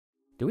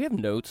Do we have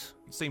notes?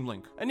 Same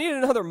link. I need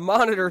another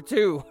monitor,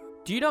 too.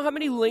 Do you know how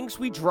many links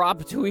we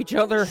drop to each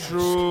other?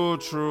 True.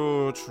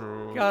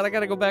 God, I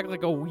gotta go back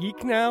like a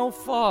week now?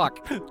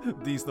 Fuck.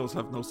 These notes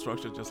have no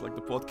structure, just like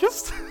the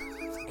podcast.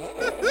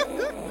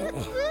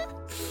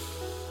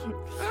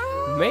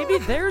 Maybe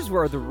there's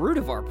where the root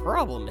of our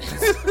problem is.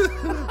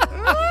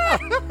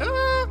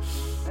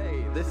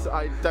 Hey,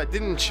 I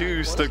didn't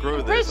choose to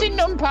grow this. Pressing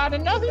numpad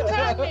and nothing's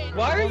happening.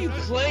 Why are you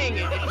playing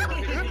it?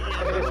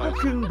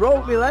 Fucking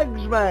broke my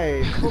legs,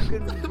 man.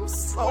 Fucking. I'm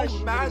so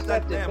mad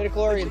at them.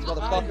 Midichlorians,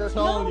 motherfucker. I'm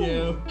telling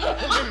you.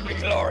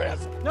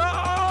 Glorious.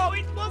 No,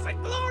 it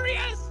wasn't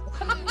glorious.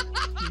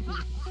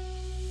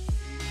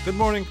 Good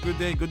morning, good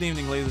day, good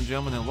evening, ladies and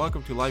gentlemen, and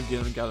welcome to Live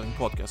Gaming Gathering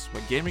Podcast,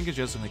 where gaming is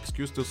just an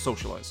excuse to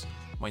socialize.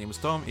 My name is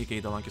Tom, aka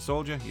The Lanky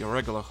Soldier, your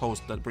regular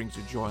host that brings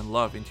you joy and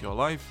love into your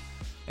life,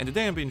 and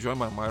today I'm being joined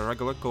by my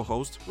regular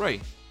co-host, Ray.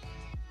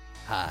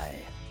 Hi.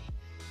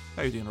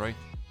 How you doing, Ray?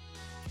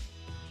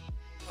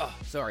 Oh,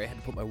 sorry, I had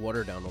to put my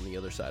water down on the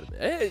other side of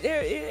it.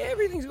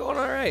 Everything's going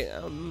all right.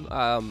 I'm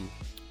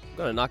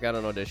gonna knock out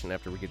an audition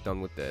after we get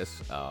done with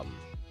this. So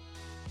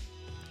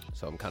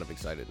I'm kind of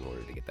excited in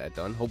order to get that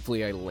done.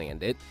 Hopefully I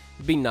land it.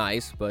 It'd be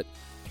nice, but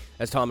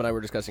as Tom and I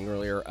were discussing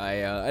earlier,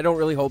 I don't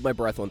really hold my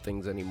breath on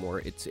things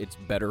anymore. It's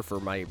better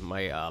for my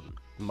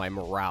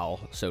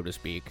morale, so to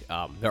speak.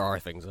 There are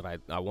things that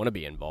I want to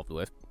be involved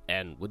with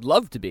and would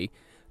love to be,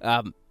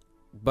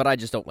 but I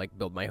just don't like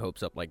build my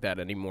hopes up like that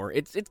anymore.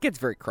 It gets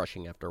very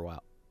crushing after a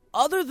while.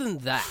 Other than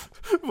that,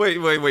 Wait.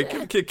 Alright,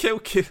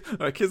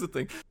 here's the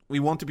thing. We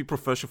want to be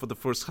professional for the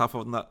first half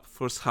of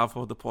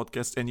the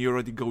podcast, and you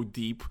already go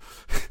deep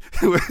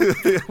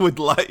with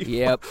life.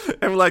 Yep.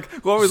 And like,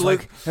 what was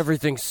like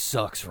everything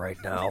sucks right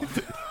now.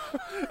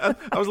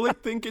 I was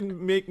like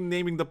thinking,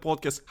 naming the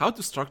podcast, how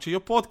to structure your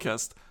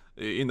podcast.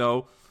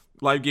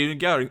 Live Gaming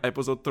Gathering,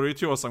 episode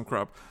 32 or some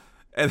crap.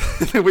 And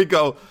then we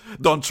go,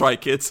 don't try,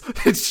 kids.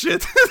 It's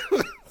shit.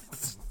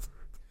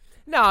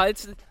 No,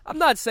 I'm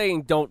not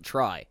saying don't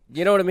try.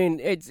 You know what I mean?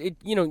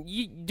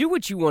 You do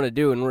what you want to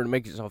do in order to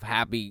make yourself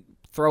happy.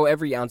 Throw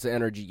every ounce of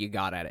energy you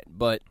got at it,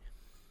 but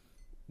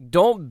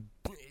don't,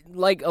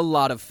 like a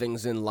lot of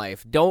things in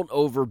life, don't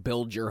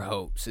overbuild your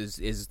hopes.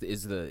 Is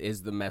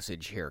the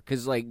message here?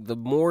 Because like the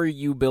more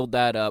you build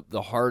that up,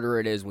 the harder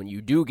it is when you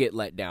do get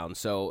let down.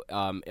 So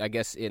I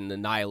guess in the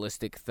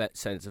nihilistic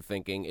sense of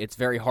thinking, it's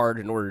very hard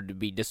in order to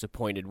be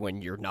disappointed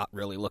when you're not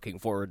really looking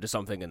forward to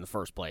something in the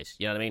first place.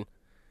 You know what I mean?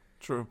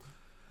 True.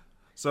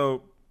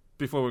 So,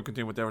 before we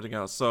continue with everything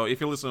else, so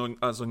if you listen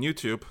to us on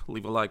YouTube,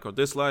 leave a like or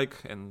dislike,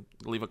 and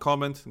leave a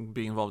comment, and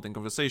be involved in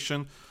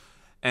conversation.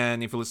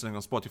 And if you're listening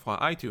on Spotify,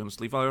 iTunes,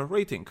 leave a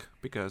rating,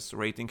 because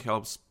rating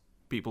helps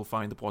people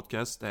find the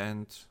podcast,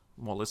 and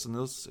more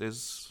listeners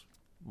is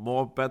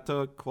more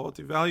better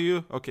quality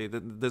value. Okay,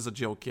 there's a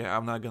joke, yeah,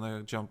 I'm not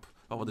gonna jump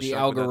over the The show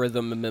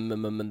algorithm,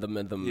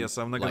 yes,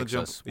 I'm not gonna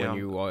jump us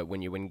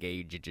when you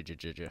engage.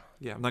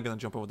 Yeah, I'm not gonna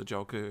jump over the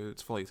joke,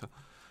 it's for later.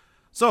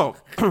 So...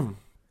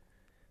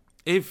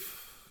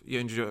 If you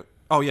enjoy...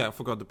 Oh, yeah, I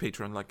forgot the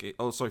Patreon. Like,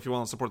 also, if you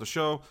want to support the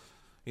show,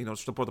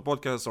 support the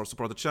podcast or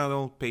support the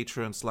channel,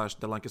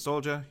 Patreon/The Lanky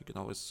Soldier, you can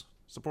always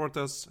support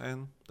us,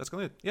 and that's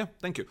gonna it. Yeah,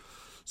 thank you.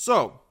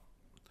 So,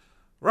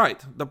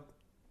 right, the...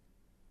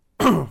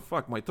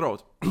 Fuck, my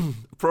throat.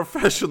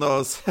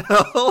 Professionals,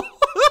 hell.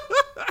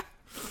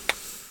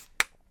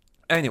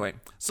 Anyway,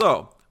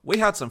 so, we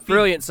had some...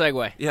 Brilliant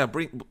segue. Yeah,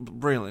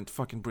 brilliant,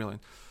 fucking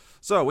brilliant.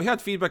 So, we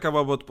had feedback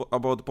about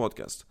the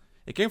podcast.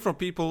 It came from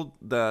people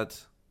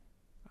that,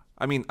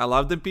 I mean, I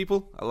love them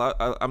people.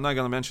 I'm not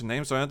going to mention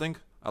names or anything.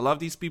 I love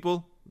these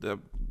people. They're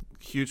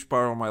a huge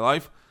part of my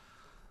life.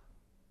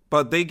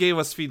 But they gave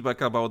us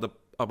feedback about the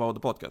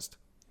podcast.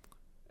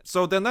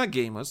 So they're not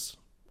gamers,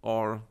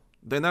 or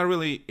they're not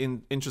really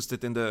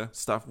interested in the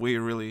stuff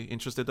we're really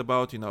interested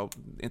about,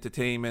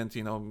 entertainment,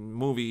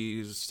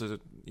 movies,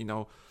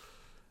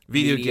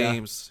 video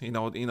games,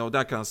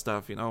 that kind of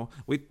stuff,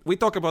 We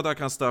talk about that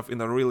kind of stuff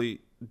in a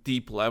really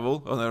deep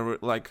level,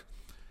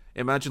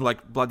 imagine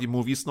like bloody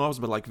movie snobs,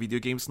 but like video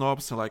game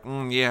snobs. So like,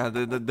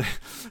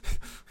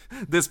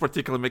 this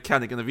particular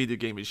mechanic in a video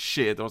game is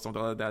shit or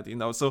something like that,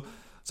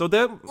 So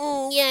then,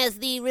 yes,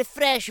 the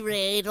refresh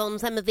rate on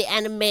some of the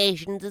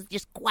animations is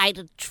just quite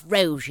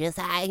atrocious.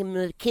 I am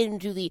akin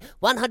to the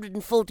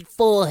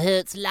 144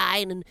 hertz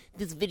line, and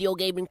this video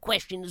game in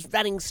question is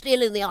running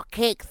still in the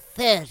archaic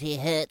 30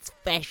 hertz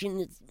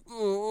fashion.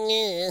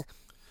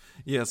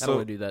 Yeah, so I don't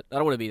want to do that. I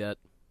don't want to be that.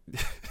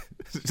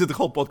 The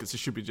whole podcast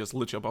should be just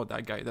literally about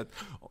that guy. That,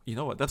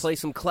 that's play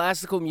some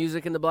classical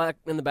music in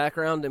the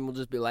background, and we'll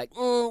just be like,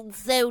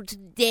 So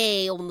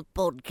today on the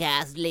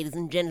podcast, ladies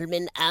and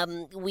gentlemen,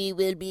 we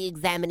will be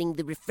examining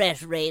the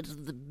refresh rate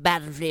of the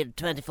Battlefield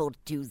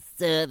 2042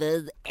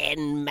 servers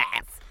en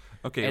masse.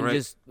 Okay, and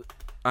right.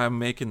 I'm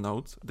making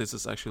notes. This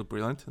is actually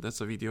brilliant.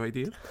 That's a video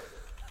idea.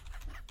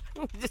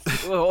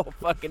 Just a little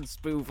fucking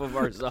spoof of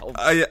ourselves.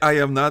 I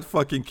am not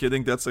fucking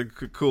kidding. That's a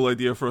cool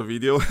idea for a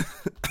video.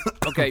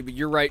 Okay, but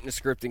you're writing a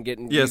script and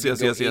getting yes.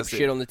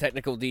 shit on the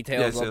technical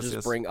details.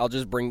 Yes. I'll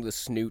just bring the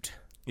snoot.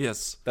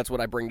 Yes. That's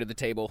what I bring to the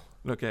table.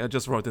 Okay, I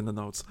just wrote in the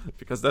notes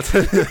because that's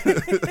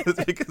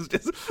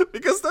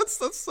because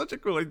that's such a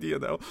cool idea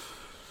now.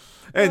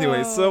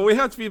 Anyway, so we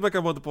had feedback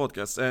about the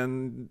podcast,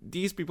 and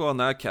these people are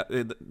not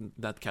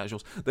not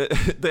casuals.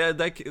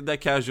 They're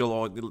casual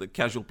or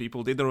casual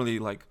people. They don't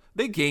really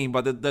they game,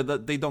 but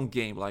they don't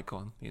game like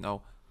on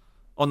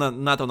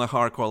not on a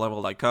hardcore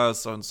level like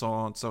us and so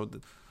on. So,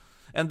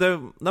 and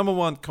the number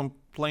one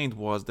complaint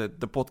was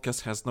that the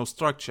podcast has no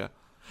structure.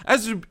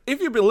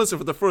 If you've been listening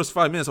for the first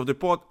 5 minutes of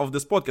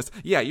this podcast,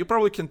 yeah, you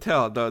probably can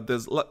tell that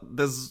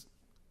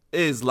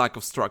there's lack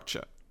of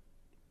structure.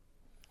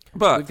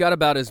 But we've got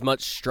about as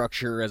much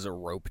structure as a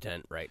rope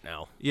tent right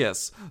now.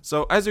 Yes.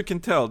 So as you can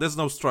tell, there's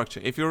no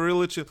structure. If you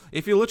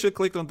literally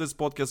clicked on this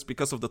podcast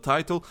because of the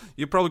title,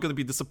 you're probably going to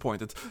be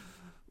disappointed.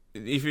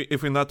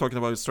 If we're not talking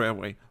about it straight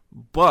away.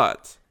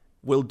 But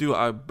we'll do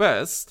our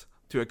best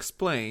to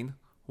explain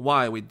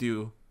why we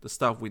do the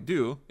stuff we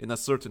do in a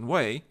certain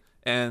way.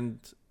 And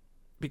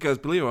because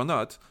believe it or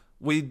not,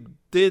 we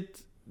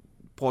did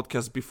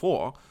podcasts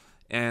before.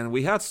 And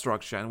we had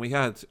structure, and we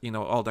had,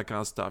 all that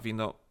kind of stuff.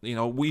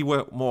 We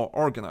were more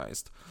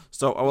organized.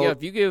 So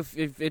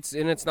if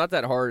it's not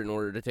that hard in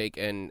order to take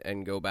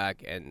and go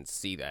back and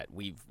see that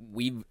we've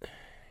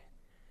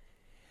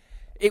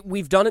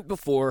done it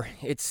before.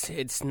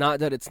 It's not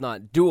that it's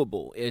not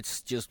doable.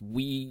 It's just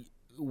we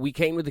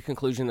came to the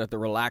conclusion that the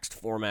relaxed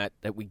format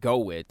that we go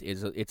with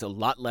it's a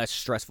lot less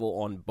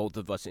stressful on both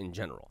of us in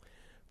general.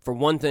 For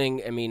one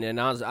thing, I mean,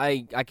 and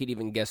I could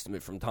even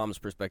guesstimate from Tom's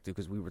perspective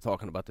because we were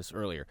talking about this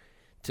earlier.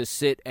 To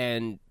sit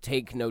and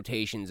take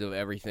notations of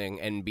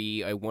everything and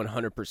be a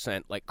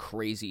 100%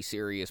 crazy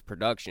serious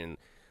production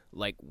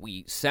like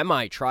we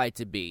semi-try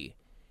to be,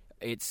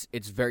 it's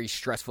very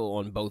stressful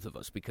on both of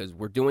us because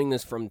we're doing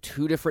this from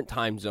two different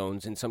time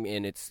zones and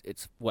it's a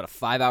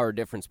 5-hour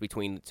difference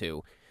between the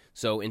two.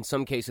 So in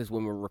some cases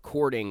when we're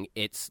recording,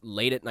 it's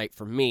late at night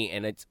for me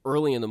and it's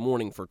early in the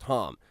morning for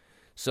Tom.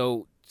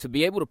 So to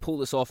be able to pull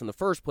this off in the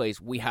first place,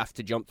 we have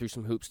to jump through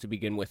some hoops to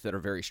begin with that are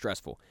very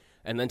stressful.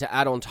 And then to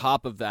add on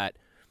top of that,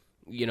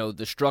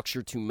 the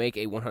structure to make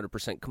a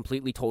 100%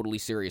 completely, totally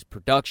serious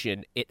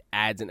production, it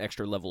adds an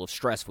extra level of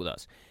stress with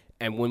us.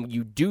 And when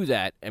you do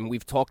that, and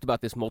we've talked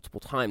about this multiple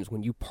times,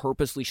 when you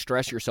purposely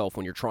stress yourself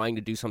when you're trying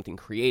to do something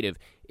creative,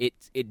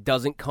 it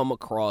doesn't come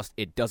across,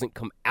 it doesn't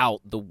come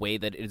out the way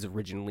that it is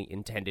originally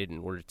intended in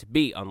order to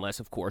be, unless,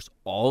 of course,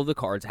 all of the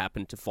cards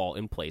happen to fall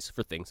in place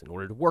for things in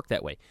order to work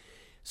that way.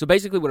 So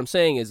basically what I'm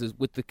saying is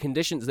with the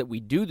conditions that we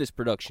do this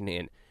production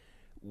in,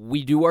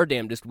 we do our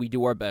damnedest, we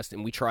do our best,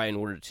 and we try in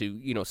order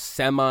to,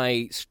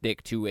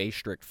 semi-stick to a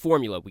strict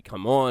formula. We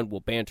come on,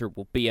 we'll banter,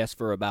 we'll BS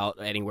for about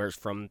anywhere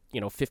from,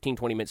 15,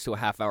 20 minutes to a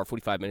half hour,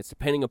 45 minutes,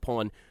 depending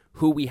upon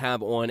who we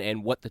have on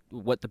and what the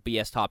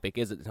BS topic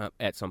is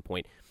at some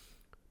point.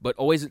 But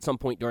always at some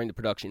point during the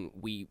production,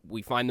 we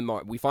find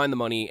the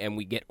money and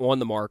we get on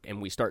the mark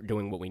and we start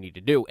doing what we need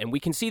to do. And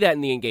we can see that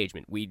in the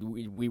engagement.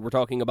 We were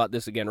talking about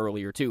this again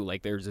earlier too.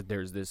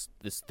 There's this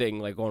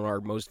thing on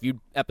our most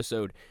viewed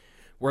episode.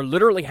 We're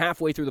literally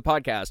halfway through the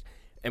podcast,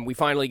 and we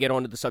finally get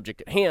onto the subject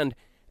at hand,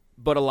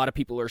 but a lot of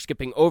people are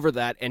skipping over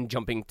that and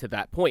jumping to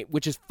that point,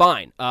 which is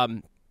fine.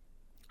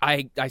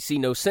 I see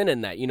no sin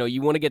in that.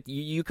 You want to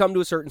you come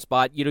to a certain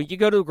spot. You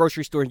go to the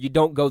grocery store, and you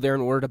don't go there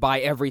in order to buy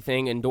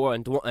everything and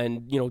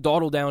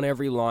dawdle down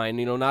every line.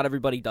 Not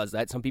everybody does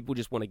that. Some people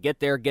just want to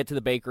get there, get to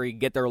the bakery,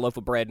 get their loaf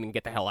of bread, and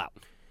get the hell out.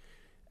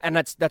 And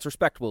that's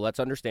respectable.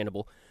 That's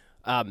understandable.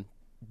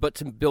 But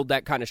to build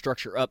that kind of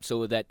structure up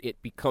so that it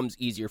becomes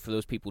easier for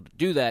those people to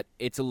do that,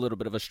 it's a little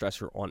bit of a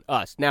stressor on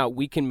us. Now,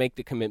 we can make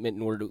the commitment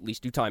in order to at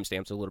least do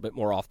timestamps a little bit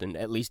more often,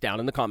 at least down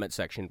in the comment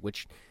section,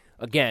 which,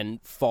 again,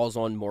 falls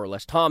on more or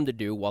less Tom to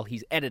do while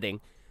he's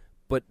editing.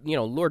 But,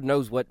 Lord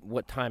knows what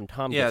time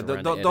Tom gets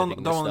around to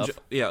editing this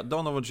stuff.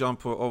 Don't over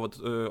jump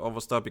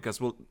over stuff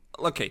because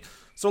okay,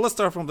 so let's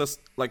start from this,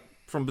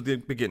 from the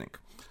beginning.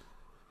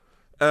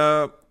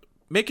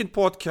 Making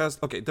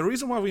podcasts. Okay, the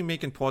reason why we're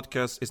making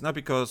podcasts is not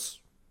because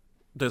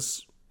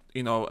there's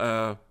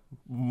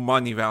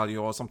money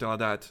value or something like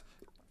that.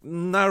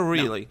 Not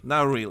really.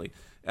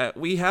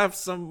 We have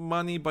some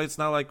money, but it's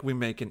not like we're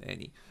making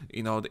any.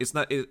 It's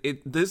not.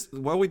 This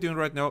what we're doing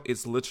right now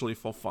is literally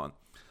for fun.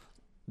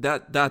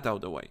 That out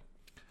of the way.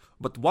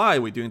 But why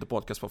are we doing the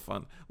podcast for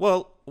fun?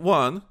 Well,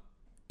 one,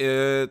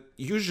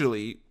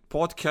 usually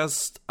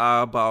podcasts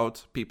are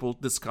about people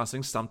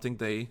discussing something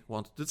they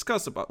want to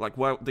discuss about,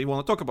 they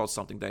want to talk about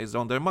something that is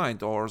on their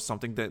mind or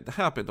something that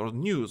happened or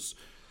news.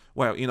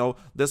 Well,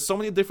 there's so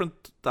many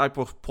different type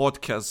of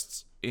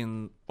podcasts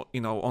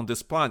on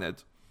this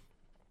planet.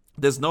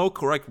 There's no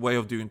correct way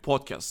of doing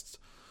podcasts.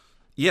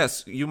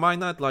 Yes, you might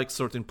not like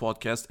certain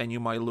podcasts and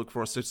you might look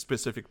for a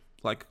specific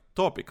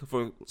topic.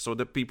 So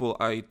the people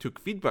I took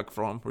feedback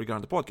from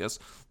regarding the podcast,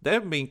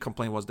 their main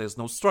complaint was there's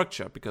no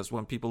structure, because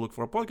when people look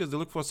for a podcast, they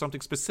look for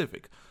something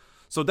specific.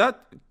 So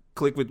that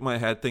clicked with my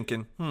head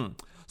thinking,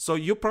 so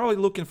you're probably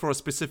looking for a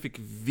specific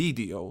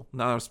video,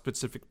 not a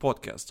specific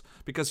podcast.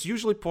 Because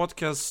usually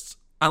podcasts,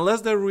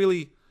 unless they're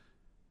really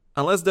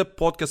unless the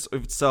podcast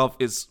itself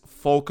is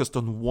focused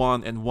on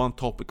one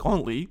topic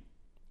only,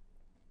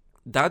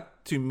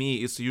 that to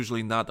me is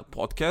usually not a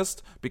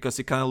podcast, because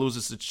it kind of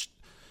loses its.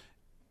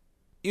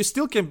 You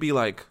still can be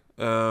like.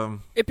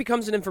 It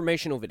becomes an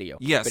informational video.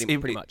 Yes,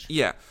 pretty much.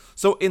 Yeah.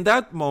 So in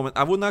that moment,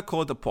 I would not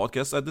call it a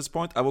podcast at this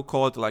point. I would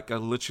call it like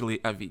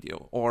literally a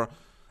video, or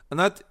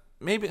not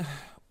maybe.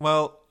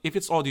 Well, if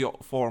it's audio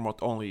format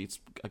only,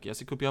 I guess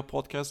it could be a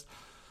podcast.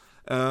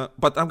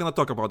 But I'm gonna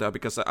talk about that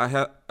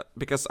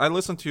because I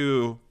listen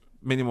to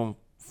minimum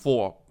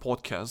 4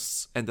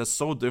 podcasts, and they're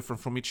so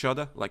different from each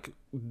other, like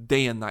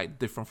day and night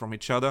different from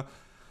each other.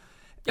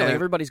 Yeah, like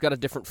everybody's got a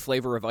different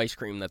flavor of ice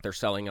cream that they're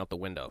selling out the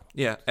window.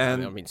 Yeah,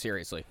 and I mean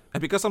seriously.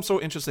 And because I'm so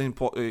interested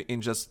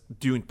in just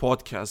doing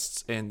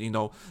podcasts, and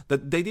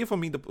the idea for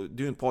me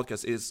doing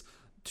podcasts is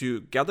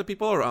to gather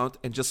people around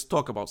and just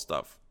talk about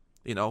stuff,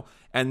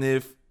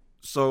 And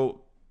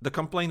so the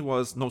complaint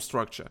was no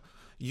structure.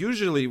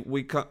 Usually,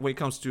 when it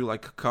comes to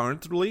like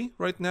currently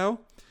right now,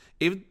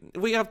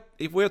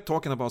 if we're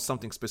talking about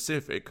something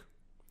specific,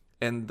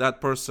 and that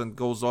person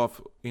goes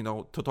off,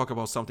 to talk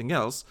about something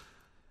else,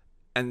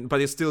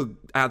 but it still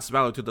adds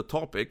value to the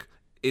topic,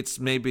 it's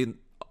maybe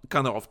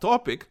kind of off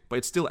topic, but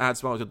it still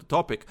adds value to the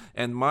topic.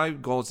 And my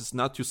goal is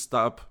not to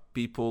stop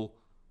people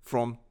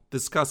from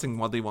discussing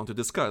what they want to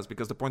discuss,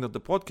 because the point of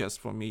the podcast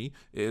for me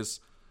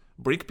is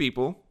bring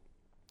people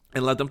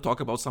and let them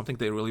talk about something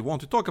they really want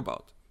to talk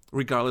about,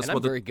 regardless. And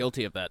I'm very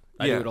guilty of that.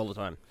 I do it all the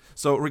time.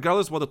 So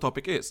regardless what the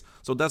topic is.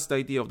 So that's the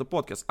idea of the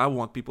podcast. I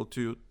want people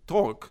to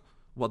talk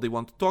what they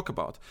want to talk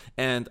about,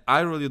 and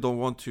I really don't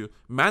want to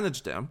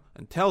manage them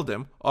and tell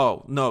them,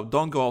 oh no,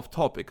 don't go off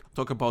topic,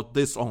 talk about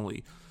this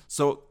only.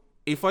 So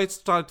if I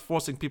start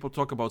forcing people to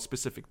talk about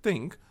specific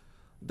thing,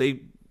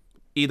 they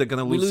either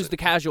gonna lose the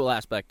casual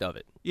aspect of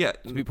it. Yeah,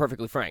 to be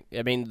perfectly frank.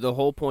 I mean, the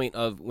whole point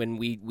of when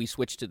we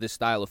switched to this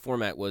style of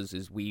format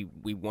is we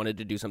wanted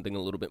to do something a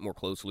little bit more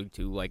closely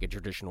to like a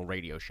traditional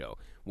radio show,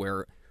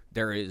 where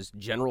there is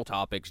general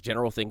topics,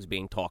 general things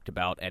being talked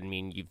about, and I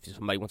mean, if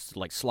somebody wants to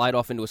like slide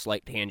off into a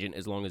slight tangent,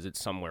 as long as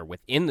it's somewhere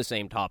within the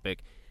same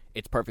topic,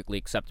 it's perfectly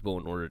acceptable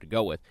in order to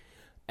go with.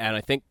 And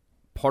I think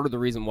part of the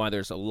reason why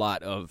there's a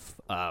lot of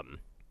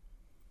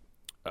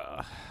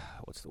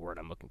what's the word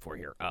I'm looking for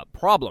here?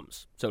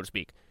 Problems, so to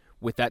speak,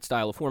 with that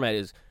style of format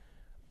is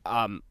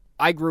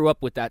I grew up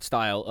with that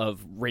style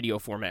of radio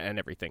format and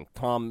everything.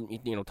 Tom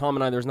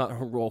and I, there's not a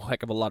real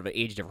heck of a lot of an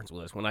age difference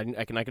with us. When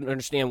I can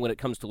understand when it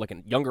comes to like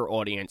a younger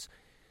audience,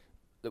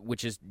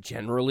 which is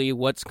generally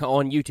what's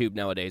on YouTube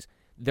nowadays,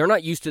 they're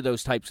not used to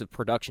those types of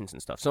productions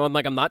and stuff. So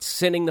I'm not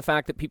sinning the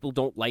fact that people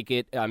don't like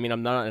it. I mean,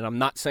 I'm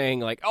not saying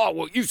like, oh,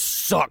 well, you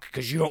suck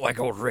because you don't like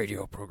old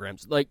radio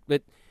programs. Like,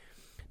 but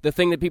the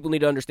thing that people need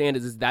to understand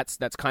is that's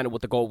kind of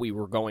what the goal we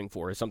were going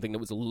for, is something that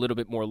was a little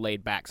bit more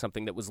laid back,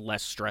 something that was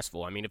less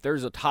stressful. I mean, if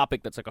there's a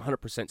topic that's like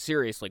 100%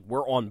 serious, like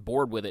we're on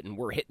board with it and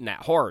we're hitting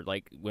that hard,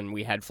 like when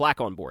we had Flack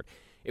on board.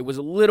 It was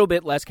a little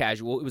bit less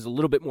casual. It was a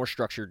little bit more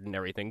structured and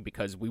everything,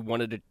 because we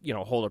wanted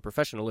to, hold our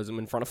professionalism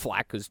in front of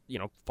Flack, because,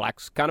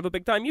 Flack's kind of a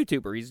big-time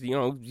YouTuber. He's,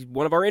 he's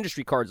one of our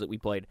industry cards that we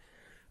played.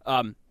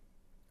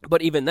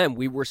 But even then,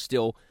 we were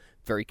still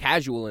very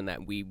casual in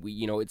that we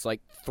it's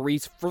like three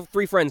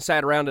friends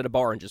sat around at a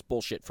bar and just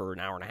bullshit for an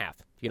hour and a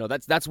half.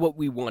 That's what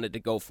we wanted to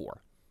go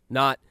for,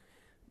 not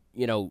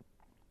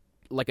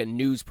like a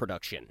news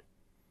production.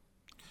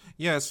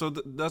 Yeah, so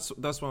that's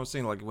what I'm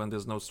saying. Like when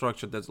there's no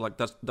structure, that's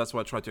what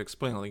I try to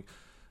explain.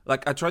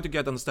 Like I try to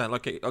understand.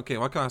 Like, okay,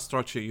 what kind of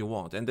structure you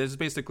want, and that's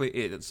basically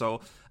it.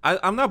 So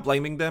I'm not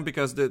blaming them,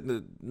 because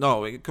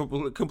no,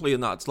 completely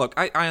not. Look,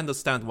 I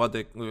understand what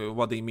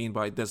they mean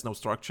by there's no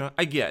structure.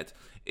 I get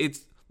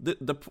it's.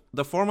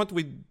 The format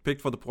we picked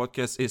for the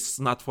podcast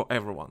is not for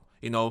everyone.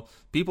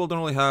 People don't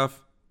really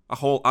have a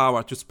whole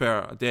hour to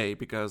spare a day,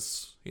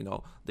 because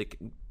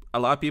a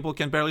lot of people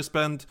can barely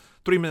spend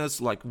 3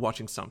 minutes like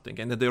watching something,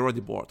 and then they're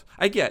already bored.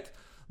 I get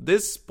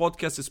this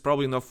podcast is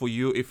probably not for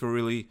you if you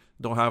really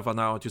don't have an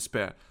hour to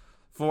spare.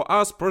 For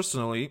us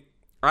personally,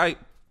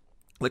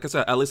 like I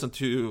said, I listen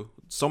to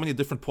so many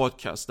different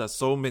podcasts. There's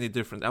so many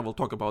different. I will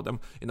talk about them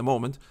in a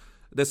moment.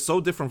 They're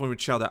so different from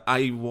each other.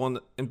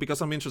 And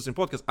because I'm interested in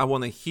podcasts, I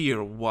want to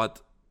hear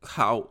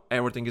how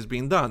everything is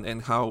being done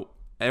and how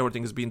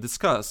everything is being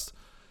discussed.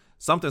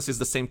 Sometimes it's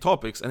the same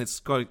topics, and it's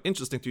quite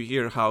interesting to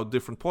hear how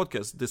different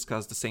podcasts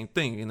discuss the same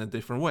thing in a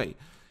different way.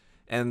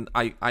 And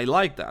I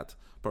like that,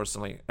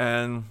 personally.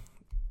 And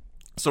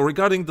so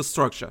regarding the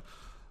structure,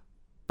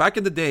 back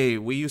in the day,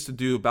 we used to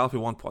do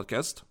Battlefield 1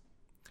 podcast.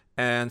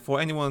 And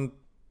for anyone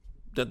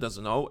that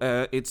doesn't know,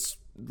 it's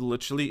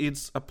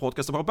a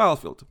podcast about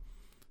Battlefield.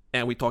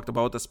 And we talked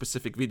about a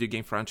specific video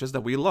game franchise that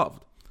we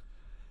loved.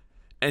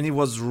 And it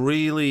was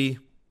really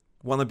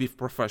wanna be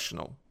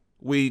professional.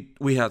 We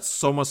had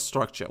so much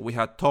structure. We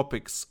had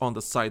topics on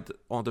the side,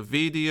 on the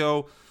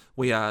video.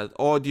 We had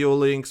audio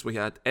links. We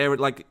had we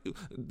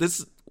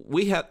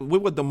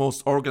were the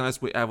most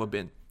organized we ever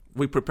been.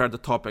 We prepared the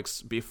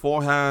topics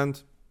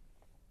beforehand.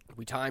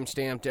 We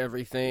time-stamped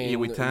everything. Yeah,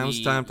 we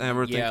time-stamped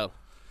everything. Yeah.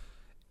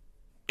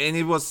 And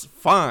it was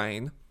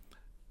fine.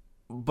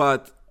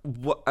 But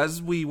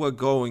as we were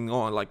going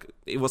on, like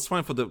it was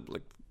fine for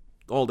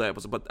all the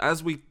episodes, but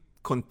as we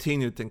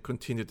continued,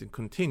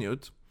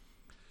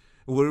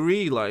 we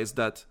realized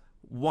that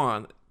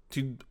one,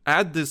 to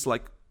add this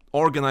like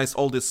organize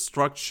all this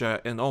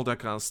structure and all that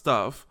kind of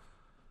stuff,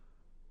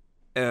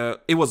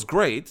 it was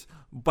great,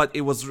 but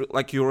it was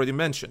like you already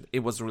mentioned, it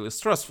was really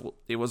stressful.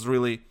 It was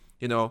really,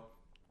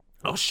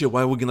 oh shit,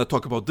 what are we gonna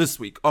talk about this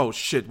week? Oh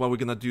shit, what are we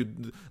gonna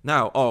do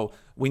now? Oh,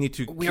 we need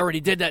to. We already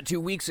did that 2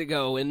 weeks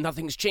ago, and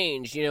nothing's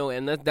changed,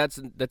 and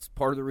that's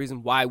part of the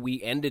reason why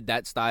we ended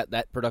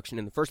that production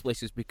in the first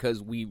place, is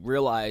because we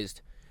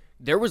realized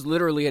there was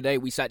literally a day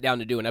we sat down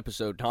to do an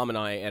episode, Tom and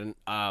I, and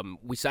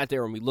we sat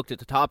there and we looked at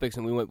the topics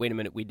and we went, wait a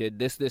minute, we did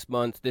this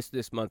month,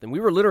 this month, and we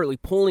were literally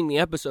pulling the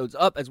episodes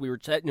up as we were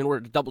in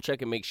order to double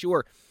check and make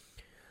sure,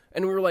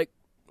 and we were like,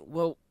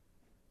 well,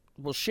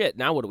 shit,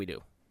 now what do we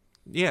do?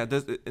 Yeah,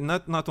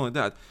 not only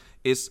that,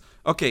 is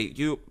okay.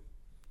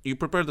 You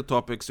prepare the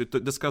topics, you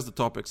discuss the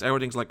topics.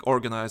 Everything's like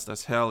organized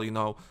as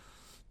hell.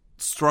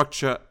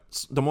 Structure,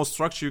 the most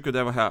structure you could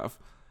ever have.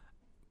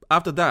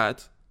 After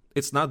that,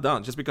 it's not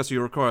done. Just because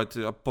you record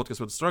a podcast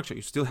with structure,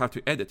 you still have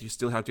to edit. You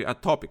still have to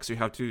add topics. You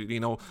have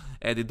to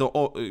edit the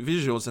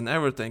visuals and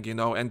everything.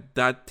 And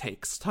that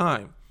takes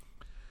time.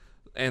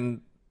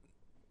 And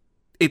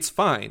it's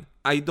fine.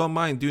 I don't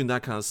mind doing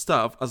that kind of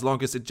stuff as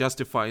long as it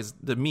justifies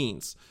the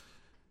means.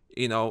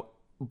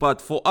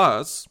 But for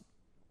us,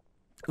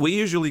 we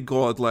usually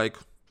got like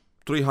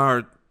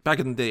 300, back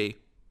in the day,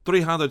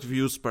 300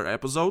 views per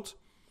episode,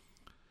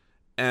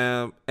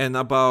 and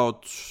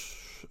about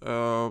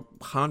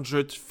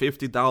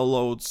 150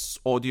 downloads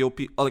audio,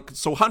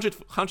 so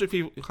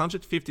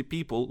 150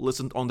 people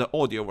listened on the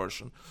audio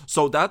version.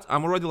 So that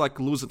I'm already like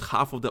losing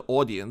half of the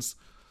audience.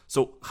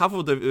 So half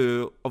of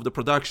the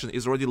production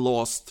is already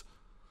lost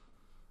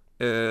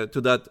to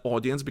that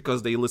audience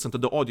because they listen to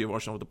the audio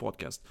version of the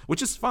podcast,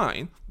 which is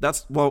fine. Yeah,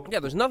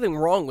 there's nothing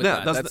wrong with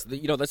that. That's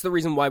the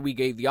reason why we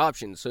gave the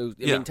option. So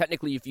I mean,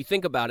 technically, if you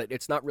think about it,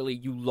 it's not really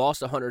you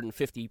lost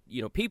 150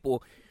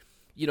 people.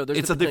 There's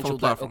it's the a potential different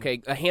platform.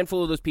 that a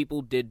handful of those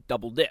people did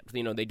double dip.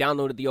 They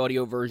downloaded the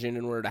audio version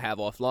in order to have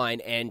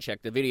offline and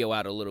check the video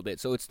out a little bit.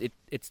 So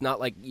it's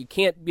not like you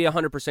can't be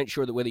 100%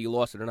 sure that whether you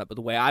lost it or not. But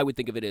the way I would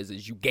think of it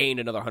is you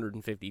gained another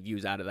 150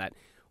 views out of that,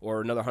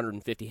 or another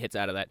 150 hits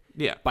out of that,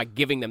 by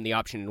giving them the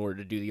option in order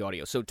to do the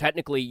audio. So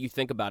technically, you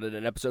think about it,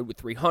 an episode with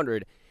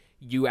 300,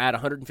 you add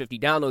 150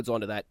 downloads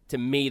onto that. To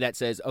me, that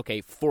says,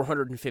 okay,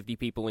 450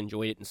 people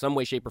enjoyed it in some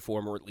way, shape, or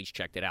form, or at least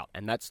checked it out.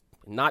 And that's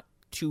not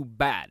too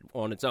bad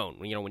on its own.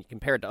 When you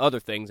compare it to other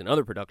things and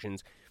other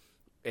productions,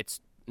 it's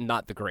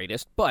not the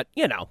greatest, but,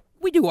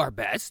 we do our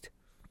best.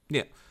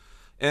 Yeah.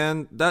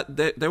 And that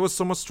there was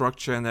so much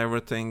structure and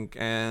everything,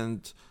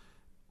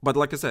 but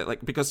like I said,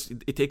 because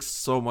it takes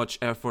so much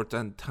effort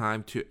and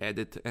time to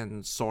edit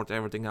and sort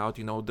everything out,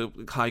 the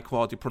high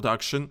quality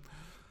production,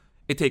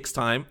 it takes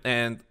time,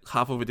 and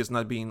half of it is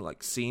not being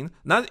seen.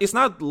 It's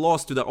not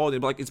lost to the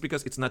audience, but it's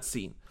because it's not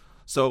seen.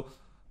 So,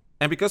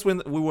 and because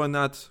when we were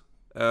not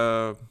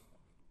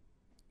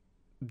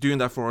doing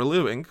that for a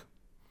living,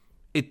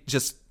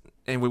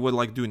 and we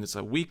were doing this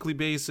a weekly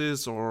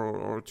basis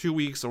or 2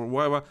 weeks or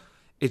whatever,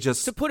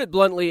 to put it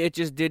bluntly, it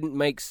just didn't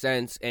make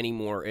sense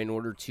anymore in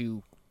order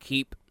to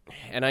keep.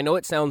 And I know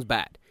it sounds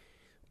bad,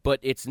 but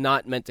it's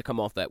not meant to come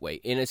off that way.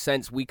 In a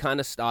sense, we kind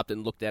of stopped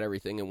and looked at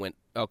everything and went,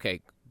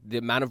 okay, the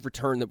amount of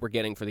return that we're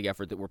getting for the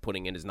effort that we're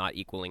putting in is not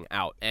equaling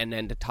out. And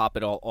then to top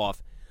it all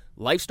off,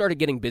 life started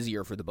getting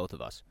busier for the both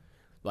of us.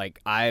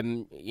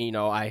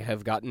 I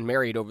have gotten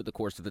married over the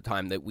course of the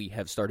time that we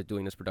have started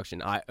doing this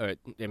production. I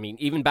mean,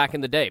 even back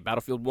in the day,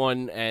 Battlefield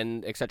 1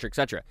 and et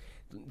cetera,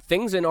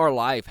 things in our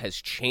life has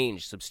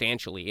changed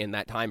substantially in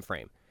that time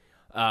frame.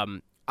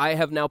 I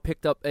have now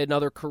picked up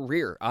another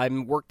career.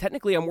 I'm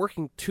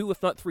working 2,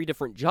 if not 3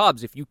 different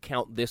jobs if you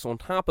count this on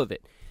top of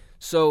it.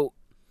 So,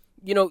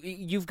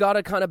 you've got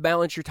to kind of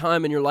balance your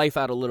time and your life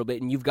out a little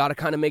bit, and you've got to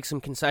kind of make some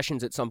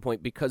concessions at some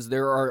point, because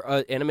there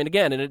are, and I mean,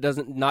 again, and it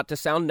doesn't, not to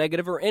sound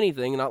negative or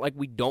anything, not like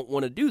we don't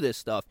want to do this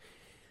stuff.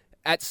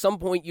 At some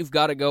point, you've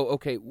got to go,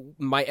 okay,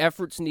 my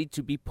efforts need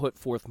to be put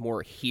forth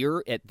more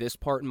here at this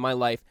part in my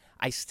life.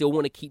 I still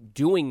want to keep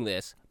doing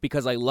this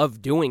because I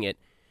love doing it,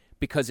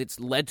 because it's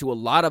led to a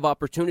lot of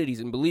opportunities.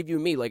 And believe you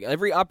me,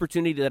 every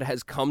opportunity that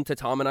has come to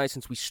Tom and I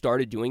since we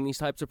started doing these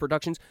types of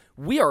productions,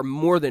 we are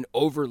more than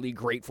overly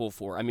grateful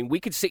for. I mean,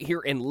 we could sit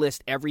here and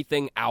list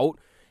everything out,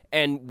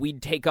 and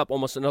we'd take up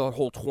almost another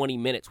whole 20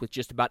 minutes with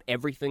just about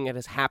everything that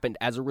has happened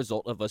as a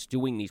result of us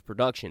doing these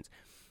productions.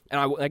 And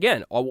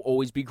I'll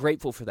always be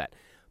grateful for that.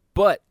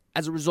 But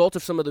as a result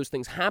of some of those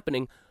things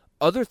happening,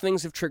 other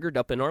things have triggered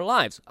up in our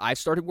lives. I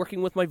started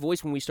working with my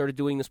voice when we started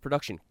doing this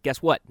production.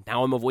 Guess what?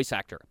 Now I'm a voice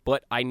actor,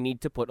 but I need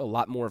to put a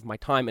lot more of my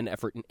time and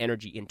effort and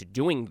energy into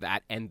doing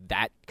that, and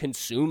that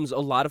consumes a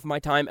lot of my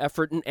time,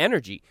 effort, and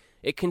energy.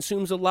 It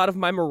consumes a lot of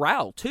my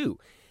morale, too.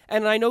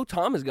 And I know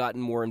Tom has gotten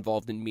more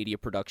involved in media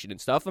production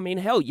and stuff. I mean,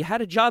 hell, you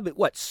had a job at,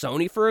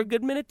 Sony for a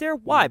good minute there?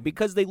 Why?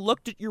 Because they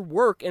looked at your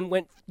work and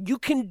went, you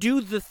can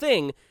do the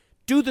thing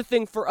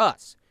for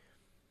us.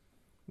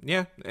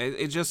 Yeah,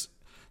 it just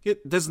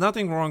there's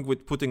nothing wrong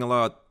with putting a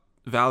lot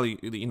of value,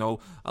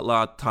 a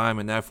lot of time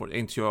and effort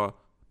into your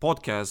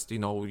podcast.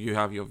 You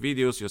have your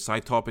videos, your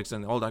side topics,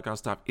 and all that kind of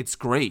stuff. It's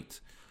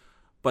great,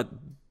 but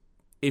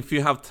if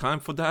you have time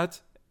for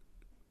that,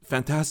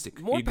 fantastic.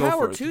 More you go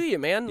power for it. to you,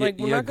 man. Like,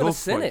 we're yeah, not going go to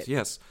sin for it.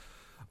 Yes,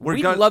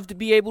 We'd love to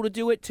be able to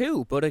do it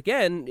too, but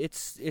again,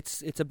 it's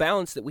a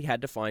balance that we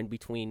had to find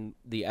between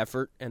the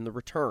effort and the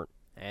return.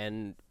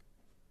 And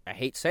I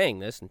hate saying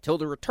this, until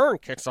the return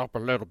kicks up a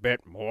little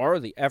bit more,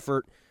 the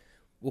effort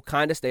will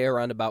kind of stay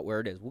around about where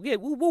it is.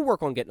 We'll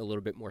work on getting a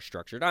little bit more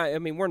structured. I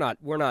mean, we're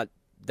not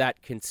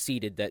that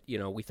conceited that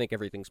we think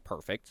everything's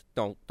perfect.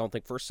 Don't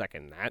think for a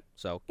second that.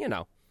 So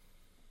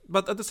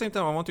But at the same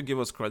time, I want to give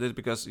us credit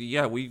because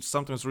we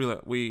sometimes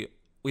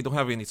we don't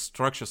have any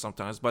structure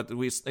sometimes, but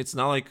it's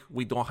not like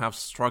we don't have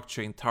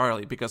structure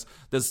entirely because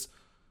there's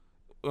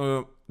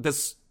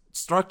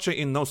structure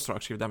in no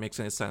structure, if that makes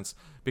any sense,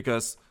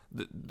 because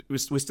we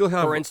still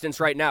have... For instance,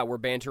 right now, we're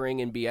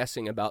bantering and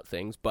BSing about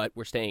things, but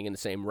we're staying in the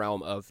same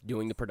realm of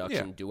doing the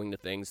production, doing the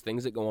things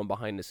that go on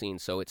behind the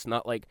scenes, so it's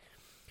not like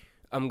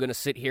I'm going to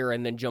sit here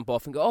and then jump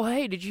off and go, oh,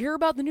 hey, did you hear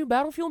about the new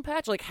Battlefield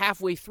patch? Like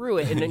halfway through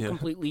it and then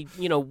completely,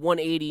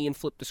 180 and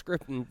flip the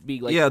script and be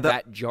like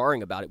that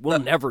jarring about it. We'll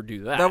never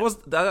do that. That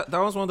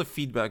was one of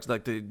the feedbacks.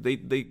 Like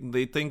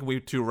they think we're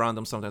too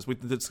random sometimes. We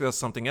discuss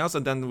something else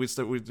and then we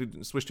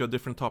switch to a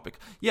different topic.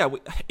 Yeah,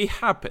 it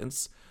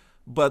happens,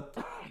 but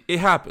it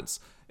happens.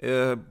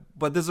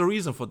 But there's a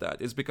reason for that.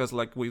 It's because,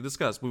 like we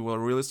discussed, we were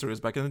really serious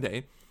back in the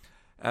day.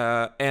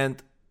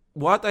 And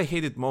what I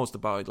hated most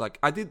about it, like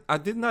I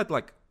did not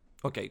like...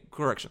 Okay,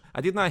 correction.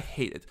 I did not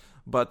hate it,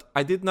 but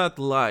I did not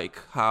like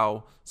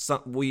how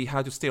we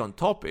had to stay on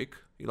topic.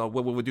 When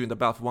we were doing the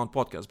Battlefield 1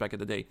 podcast back in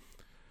the day,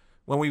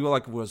 when we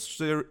were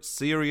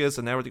serious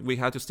and everything, we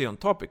had to stay on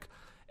topic.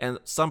 And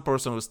some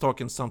person was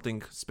talking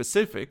something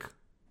specific,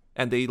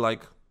 and they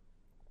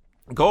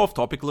go off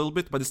topic a little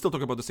bit, but they still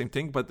talk about the same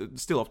thing, but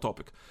it's still off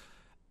topic.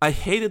 I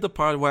hated the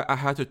part where I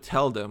had to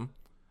tell them,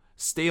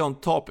 stay on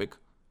topic,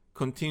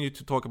 continue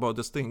to talk about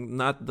this thing,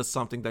 not the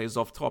something that is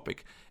off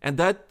topic, and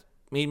that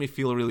made me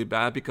feel really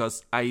bad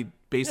because I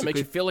basically... It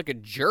makes you feel like a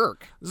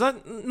jerk. It's not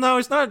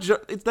a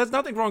jerk. There's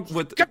nothing wrong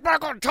with... Get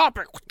back on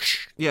topic!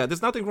 Yeah,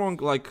 there's nothing wrong,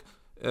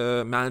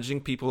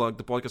 managing people like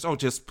the podcast. Oh,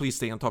 just please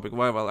stay on topic,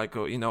 whatever.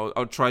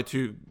 I'll try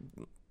to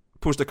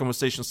push the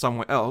conversation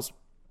somewhere else.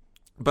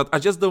 But I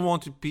just don't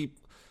want to be...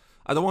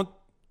 I don't want...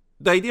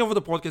 The idea of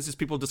the podcast is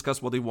people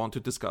discuss what they want to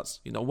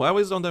discuss. Whatever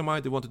is on their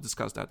mind, they want to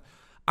discuss that.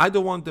 I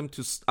don't want them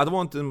to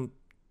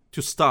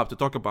stop to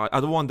talk about it. I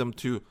don't want them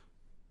to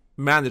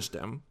manage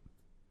them.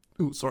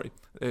 Ooh, sorry.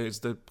 It's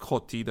the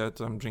hot tea that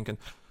I'm drinking.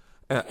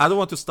 I don't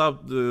want to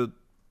stop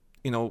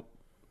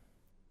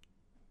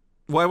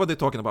whatever they're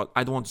talking about.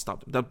 I don't want to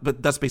stop them.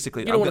 But that's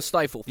basically... You don't want to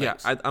stifle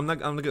things. Yeah,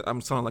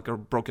 I'm sounding like a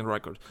broken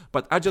record.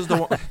 But I just don't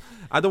want...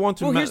 I don't want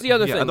to... Well, here's the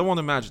other thing. I don't want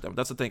to manage them.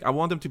 That's the thing. I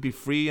want them to be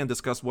free and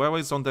discuss whatever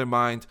is on their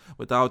mind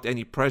without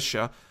any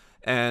pressure.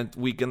 And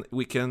we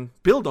can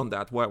build on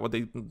that, what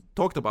they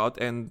talked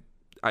about, and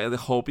I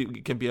hope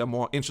it can be a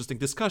more interesting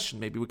discussion.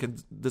 Maybe we can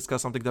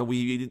discuss something that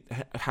we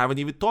haven't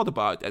even thought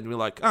about, and we're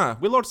like,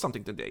 we learned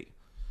something today.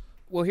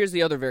 Well, here's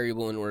the other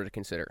variable in order to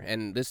consider,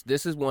 and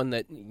this is one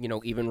that,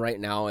 even right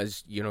now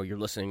as, you're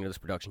listening to this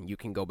production, you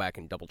can go back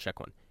and double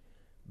check on.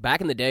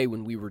 Back in the day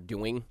when we were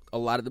doing a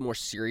lot of the more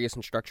serious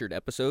and structured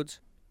episodes,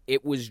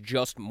 it was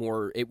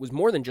more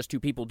than just two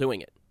people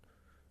doing it.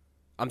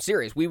 I'm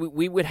serious. We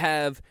would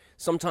have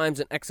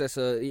sometimes an excess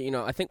of,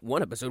 I think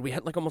one episode we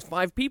had almost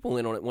 5 people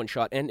in on it one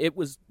shot, and it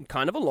was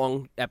kind of a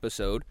long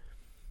episode.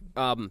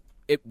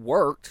 It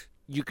worked.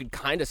 You could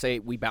kind of say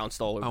we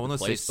bounced all over the place. I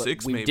want to say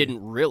 6, we maybe.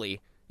 Didn't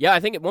really. Yeah,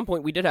 I think at one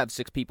point we did have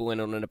 6 people in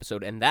on an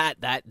episode, and that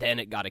then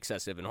it got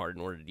excessive and hard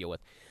in order to deal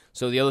with.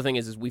 So the other thing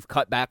is we've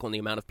cut back on the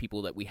amount of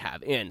people that we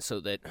have in,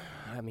 so that,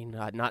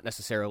 not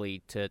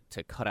necessarily to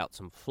cut out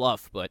some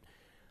fluff, but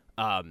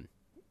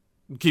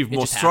give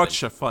more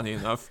structure, funny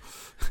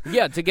enough.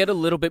 Yeah, to get a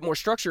little bit more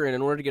structure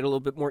in order to get a little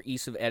bit more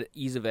ease of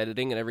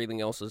editing and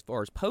everything else as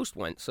far as post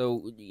went.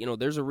 So,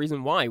 there's a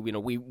reason why,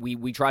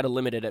 we try to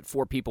limit it at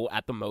 4 people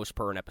at the most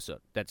per an episode.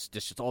 That's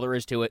just all there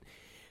is to it.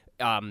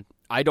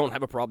 I don't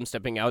have a problem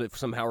stepping out if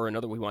somehow or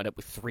another we wind up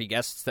with 3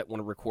 guests that want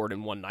to record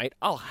in one night.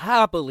 I'll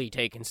happily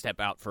take and step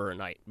out for a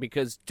night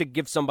because to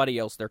give somebody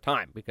else their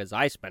time, because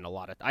I get a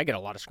lot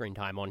of screen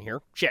time on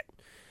here. Shit.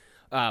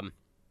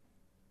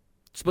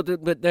 But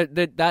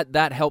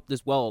that helped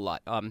as well a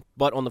lot.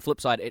 But on the flip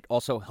side, it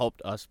also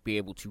helped us be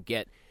able to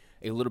get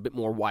a little bit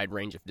more wide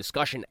range of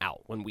discussion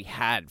out when we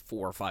had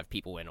 4 or 5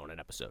 people in on an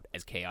episode.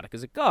 As chaotic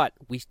as it got,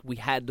 we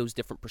had those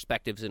different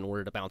perspectives in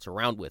order to bounce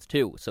around with,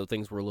 too. So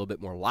things were a little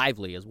bit more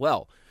lively as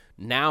well.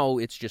 Now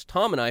it's just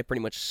Tom and I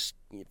pretty much,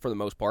 for the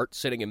most part,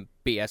 sitting and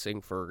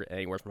BSing for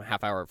anywhere from a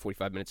half hour,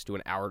 45 minutes to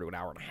an hour and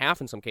a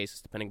half in some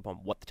cases, depending upon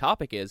what the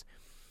topic is.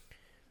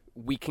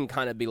 We can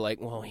kind of be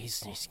like, well, he's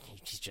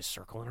just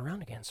circling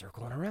around again.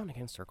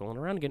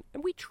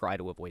 And we try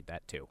to avoid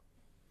that, too.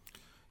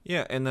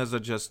 Yeah, and as I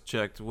just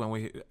checked,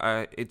 when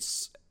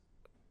it's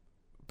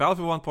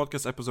Battlefield 1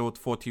 podcast episode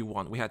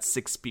 41. We had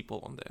 6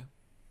 people on there.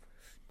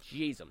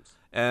 Jesus.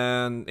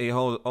 And it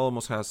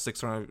almost has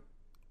 600,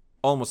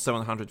 almost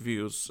 700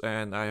 views,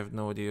 and I have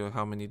no idea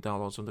how many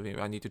downloads on the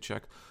video. I need to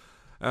check.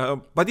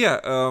 But yeah,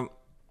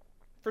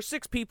 For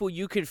 6 people,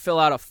 you could fill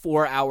out a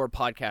 4-hour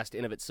podcast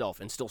in of itself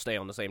and still stay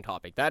on the same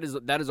topic. That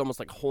is almost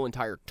like a whole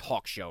entire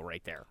talk show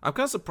right there. I'm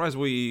kind of surprised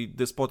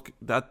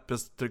that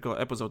particular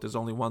episode is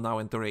only 1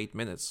 hour and 38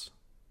 minutes.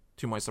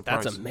 To my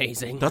surprise,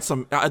 That's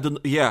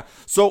amazing. Yeah.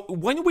 So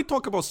when we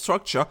talk about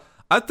structure,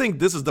 I think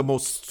this is the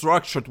most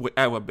structured we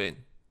ever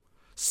been.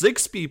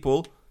 6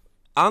 people,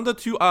 under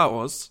 2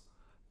 hours,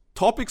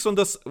 topics on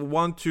this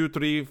 1, 2,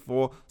 3,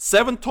 4,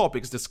 7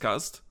 topics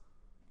discussed.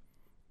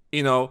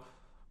 You know,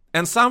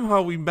 and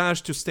somehow we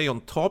managed to stay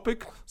on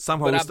topic.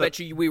 But I bet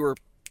you we were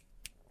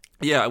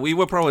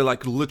probably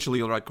like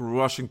literally like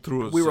rushing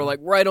through it. We were like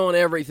right on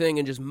everything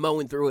and just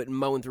mowing through it and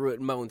mowing through it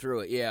and mowing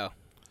through it. Yeah.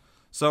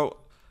 So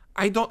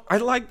I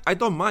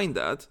don't mind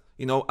that,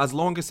 you know, as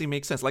long as it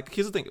makes sense. Like,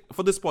 here's the thing,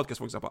 for this podcast,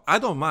 for example, I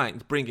don't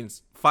mind bringing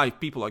 5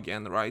 people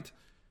again, right?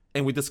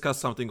 And we discuss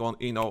something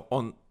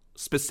on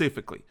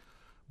specifically.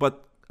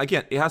 But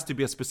again, it has to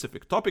be a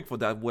specific topic for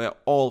that where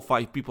all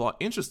 5 people are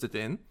interested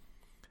in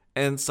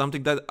and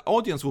something that the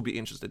audience will be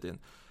interested in.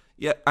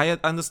 Yeah, I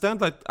understand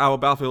that our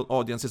Battlefield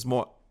audience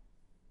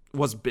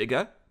was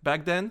bigger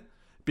back then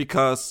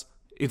because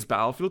it's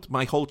Battlefield.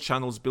 My whole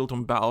channel is built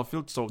on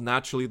Battlefield, so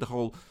naturally the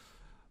whole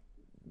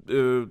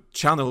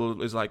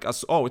channel is like,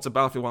 it's a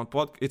Battlefield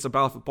 1 it's a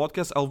Battlefield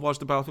podcast. I'll watch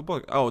the Battlefield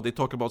podcast. Oh, they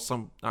talk about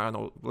some, I don't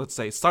know, let's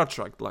say Star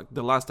Trek, like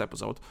the last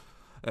episode.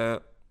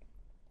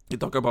 They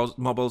talk about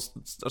mobile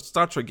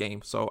Star Trek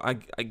game. So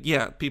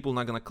people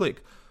not gonna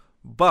click.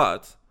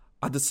 But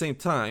at the same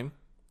time,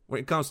 when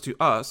it comes to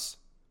us,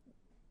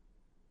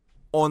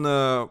 on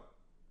a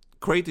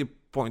creative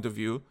point of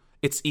view,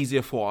 it's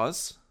easier for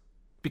us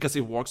because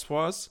it works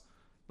for us.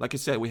 Like I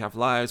said, we have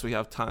lives, we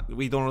have time.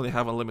 We don't really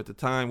have unlimited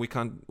time. We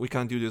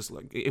can't do this.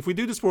 Like, if we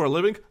do this for a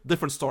living,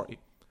 different story.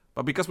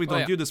 But because we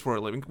don't do this for a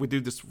living, we do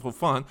this for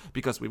fun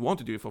because we want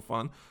to do it for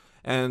fun,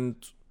 and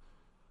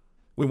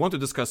we want to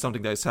discuss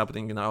something that is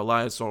happening in our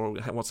lives or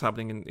what's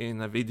happening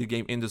in a video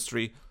game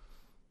industry.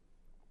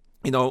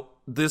 You know,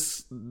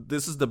 this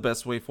is the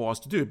best way for us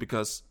to do it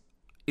because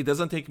it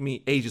doesn't take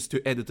me ages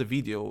to edit a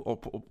video or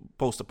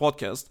post a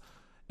podcast.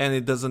 And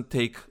it doesn't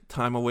take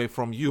time away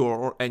from you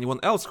or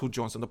anyone else who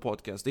joins on the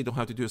podcast. They don't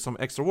have to do some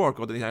extra work,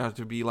 or they have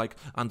to be like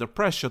under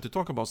pressure to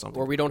talk about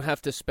something. Or we don't have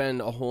to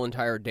spend a whole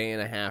entire day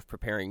and a half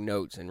preparing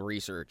notes and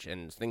research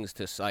and things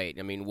to cite.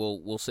 I mean,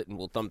 we'll sit and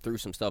we'll thumb through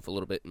some stuff a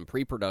little bit in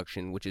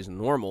pre-production, which is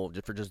normal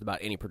for just about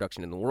any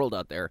production in the world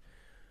out there.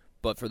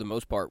 But for the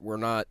most part, we're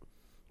not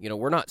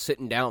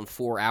sitting down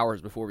 4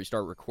 hours before we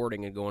start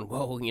recording and going,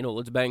 whoa,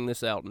 let's bang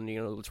this out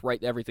and let's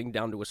write everything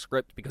down to a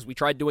script, because we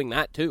tried doing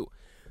that too.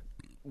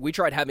 We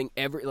tried having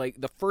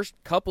the first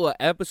couple of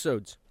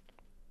episodes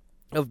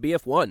of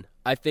BF1,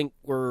 I think,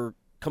 were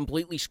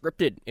completely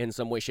scripted in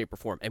some way, shape, or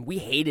form, and we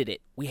hated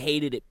it. We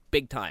hated it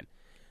big time.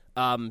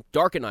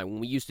 Dark and I, when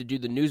we used to do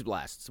the news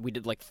blasts, we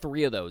did like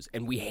 3 of those,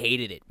 and we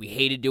hated it. We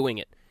hated doing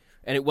it,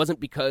 and it wasn't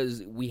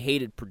because we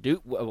hated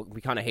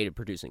we kind of hated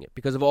producing it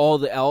because of all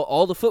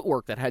the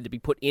footwork that had to be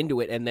put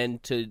into it,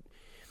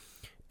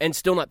 and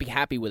still not be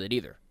happy with it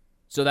either.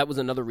 So that was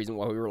another reason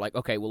why we were like,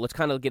 okay, well, let's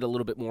kind of get a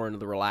little bit more into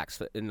the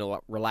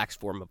relaxed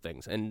form of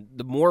things. And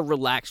the more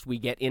relaxed we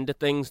get into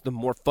things, the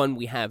more fun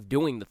we have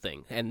doing the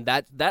thing. And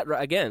that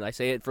again, I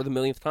say it for the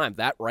millionth time,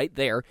 that right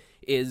there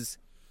is,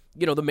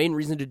 the main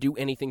reason to do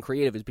anything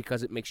creative is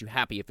because it makes you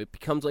happy. If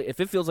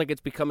it feels like it's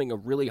becoming a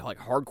really like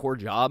hardcore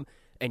job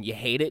and you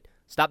hate it,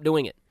 stop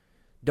doing it.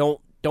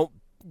 Don't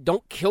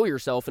kill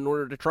yourself in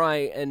order to try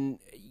and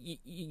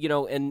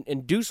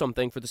and do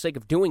something for the sake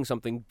of doing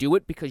something. Do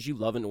it because you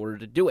love in order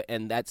to do it.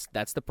 And that's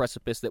the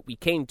precipice that we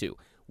came to.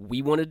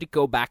 We wanted to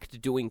go back to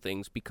doing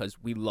things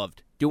because we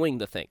loved doing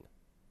the thing.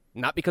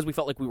 Not because we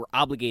felt like we were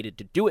obligated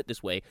to do it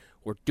this way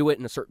or do it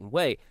in a certain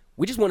way.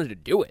 We just wanted to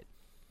do it.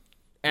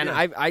 And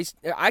yeah.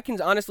 I can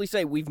honestly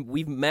say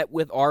we've met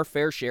with our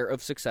fair share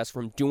of success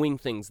from doing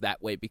things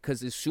that way,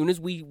 because as soon as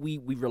we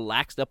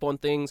relaxed up on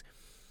things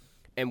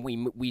and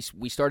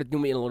we started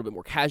doing a little bit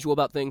more casual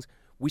about things,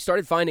 we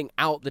started finding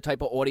out the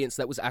type of audience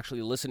that was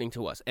actually listening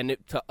to us. And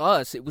to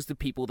us, it was the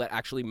people that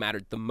actually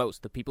mattered the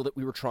most, the people that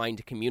we were trying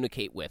to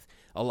communicate with.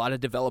 A lot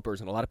of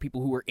developers and a lot of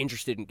people who were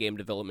interested in game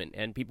development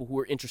and people who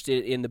were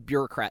interested in the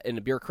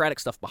bureaucratic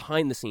stuff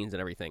behind the scenes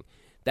and everything.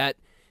 That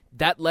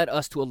led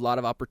us to a lot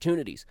of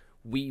opportunities.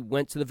 We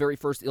went to the very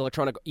first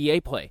electronic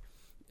EA Play.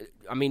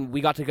 I mean,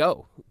 we got to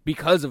go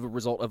because of a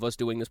result of us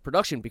doing this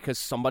production, because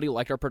somebody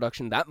liked our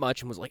production that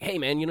much and was like, hey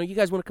man, you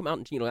guys want to come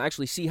out and,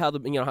 actually see how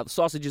the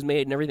sausage is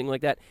made and everything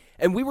like that.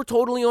 And we were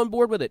totally on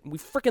board with it. We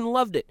freaking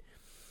loved it.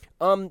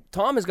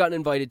 Tom has gotten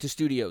invited to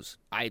studios.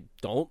 I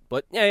don't,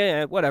 but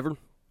yeah, whatever.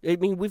 I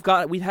mean, we've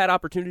had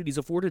opportunities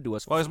afforded to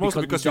us. Well, it's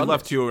mostly because you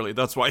left too early.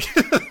 That's why.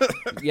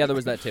 Yeah, there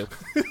was that too.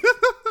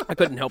 I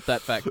couldn't help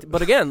that fact.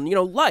 But again,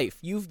 life.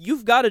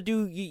 You've got to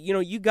do.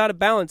 You got to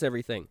balance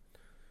everything.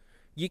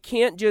 You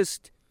can't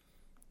just,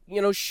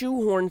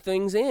 shoehorn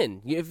things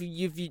in. If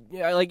you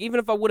like, even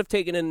if I would have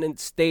taken it and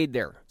stayed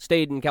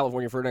in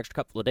California for an extra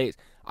couple of days,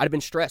 I'd have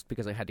been stressed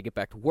because I had to get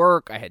back to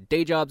work. I had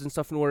day jobs and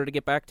stuff in order to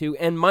get back to,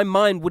 and my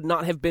mind would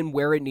not have been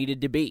where it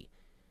needed to be.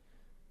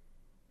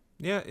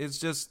 Yeah, it's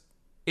just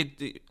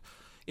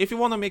if you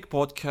want to make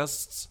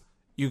podcasts,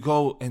 you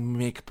go and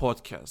make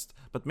podcast,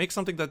 but make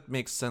something that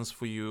makes sense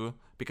for you,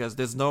 because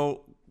there's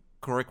no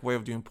correct way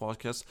of doing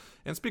podcasts.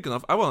 And speaking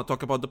of, I want to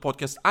talk about the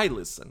podcast I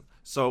listen.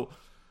 So,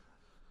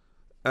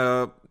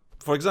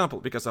 for example,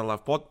 because I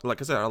love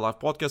like I said, I love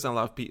podcasts,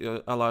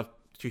 and I love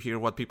to hear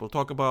what people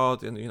talk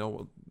about, and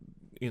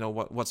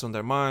what's on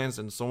their minds,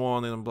 and so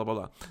on, and blah blah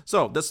blah.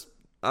 So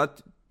I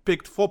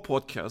picked 4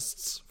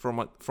 podcasts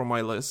from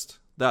my list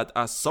that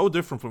are so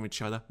different from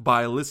each other, but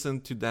I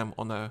listen to them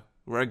on a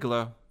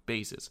regular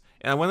basis.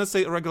 And when I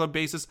say regular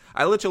basis,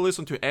 I literally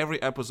listen to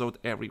every episode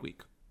every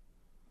week,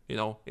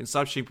 in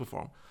some shape or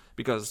form,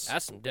 because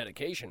that's some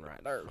dedication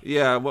right there.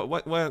 Yeah,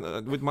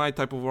 with my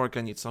type of work,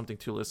 I need something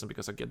to listen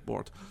because I get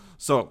bored.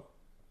 So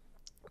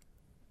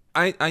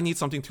I need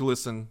something to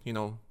listen,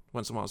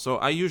 once in a while. So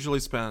I usually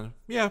spend,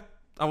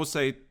 I would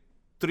say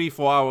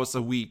 3-4 hours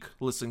a week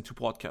listening to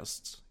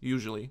podcasts,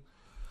 usually.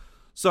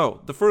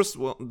 So the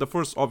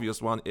first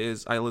obvious one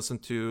is I listen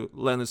to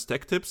Lenny's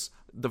Tech Tips,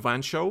 the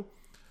Van Show.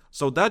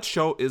 So that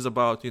show is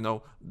about,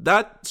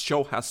 that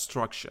show has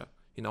structure.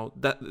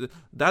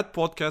 That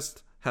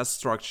podcast has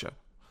structure.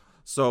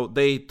 So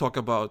they talk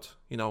about,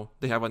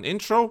 they have an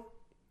intro.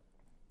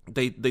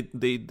 They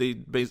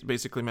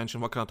basically mention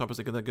what kind of topics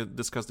they're going to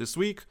discuss this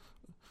week.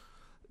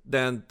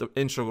 Then the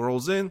intro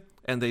rolls in,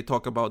 and they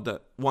talk about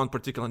the one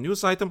particular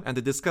news item, and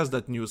they discuss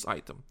that news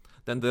item.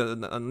 Then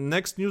the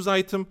next news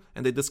item,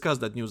 and they discuss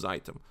that news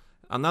item.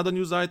 Another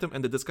news item,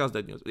 and they discuss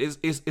that news.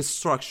 It's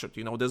structured,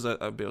 there's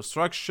a bit of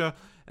structure,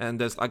 and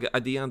there's like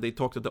at the end they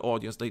talk to the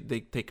audience, they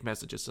take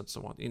messages and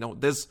so on.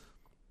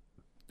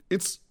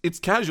 It's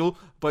casual,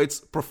 but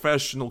it's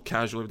professional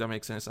casual, if that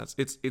makes any sense.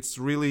 It's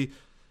really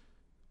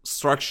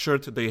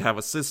structured. They have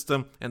a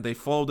system, and they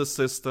follow the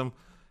system,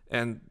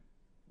 and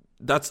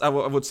I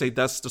would say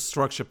that's the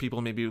structure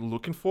people may be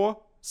looking for.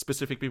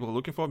 Specific people are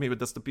looking for. Maybe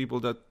that's the people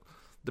that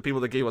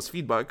gave us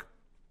feedback.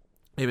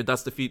 Maybe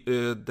that's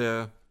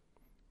the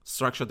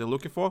structure they're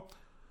looking for.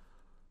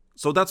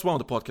 So that's one of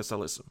the podcasts I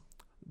listen.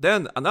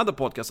 Then another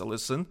podcast I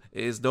listen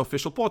is the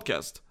Official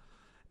Podcast.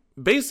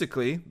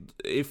 Basically,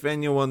 if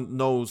anyone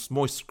knows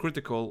Moist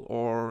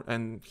Critical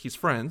and his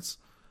friends,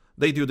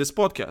 they do this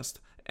podcast,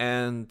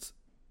 and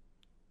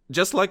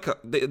just like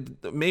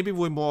maybe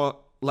we're more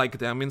like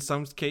them in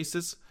some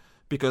cases,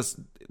 because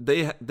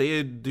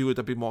they do it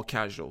a bit more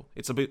casual.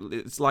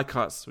 It's like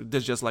us.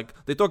 There's just like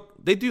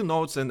they do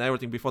notes and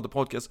everything before the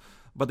podcast,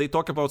 but they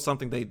talk about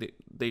something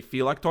they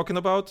feel like talking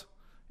about,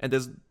 and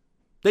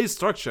there's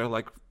structure,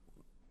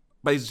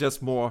 but it's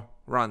just more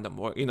random.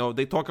 Or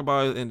they talk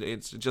about it, and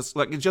it's just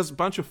a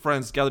bunch of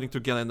friends gathering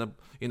together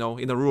in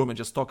a room and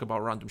just talk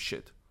about random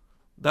shit.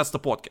 That's the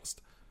podcast.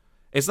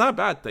 It's not a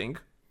bad thing,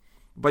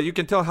 but you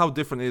can tell how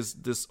different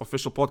this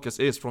Official Podcast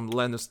is from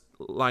Linus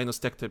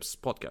Tech Tips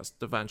podcast,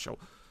 the Van Show.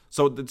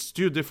 So it's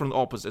 2 different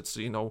opposites.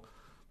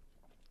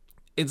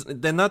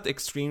 They're not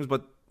extremes,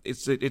 but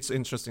it's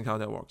interesting how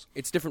that works.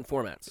 It's different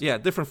formats. Yeah,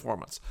 different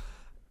formats.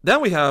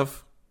 Then we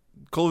have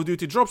Call of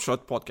Duty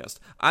Dropshot podcast.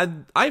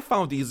 I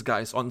found these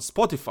guys on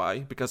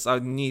Spotify because I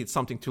need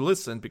something to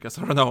listen, because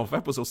I run out of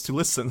episodes to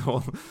listen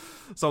on.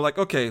 So I'm like,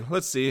 okay,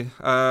 let's see.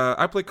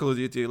 I play Call of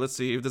Duty. Let's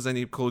see if there's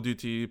any Call of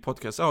Duty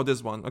podcast. Oh,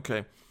 there's one.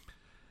 Okay.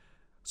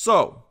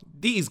 So,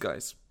 these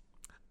guys,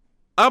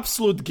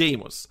 absolute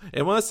gamers.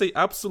 And when I say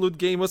absolute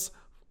gamers,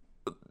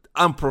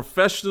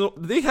 unprofessional.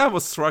 They have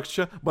a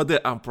structure, but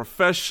they're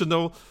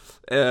unprofessional.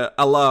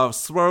 A lot of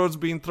swears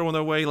being thrown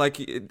away.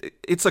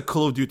 It's a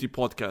Call of Duty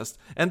podcast.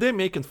 And they're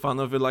making fun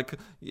of it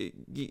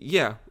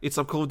yeah, it's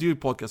a Call of Duty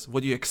podcast.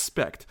 What do you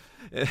expect?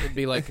 It'd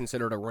be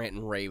considered a rant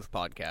and rave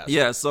podcast.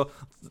 Yeah, so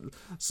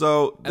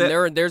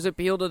and there's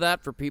appeal to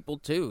that for people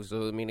too.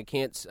 So everybody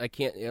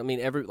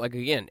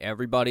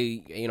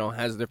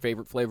has their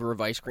favorite flavor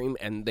of ice cream,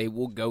 and they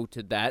will go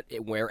to that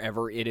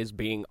wherever it is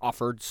being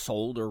offered,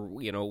 sold, or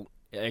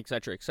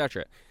etc.,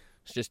 etc.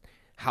 It's just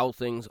how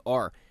things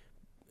are.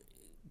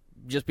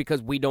 Just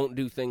because we don't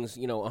do things,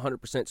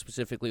 100%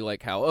 specifically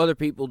like how other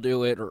people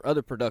do it or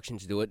other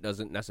productions do it,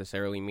 doesn't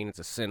necessarily mean it's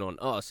a sin on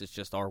us. It's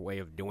just our way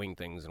of doing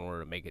things in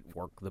order to make it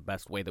work the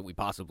best way that we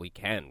possibly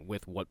can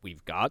with what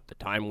we've got, the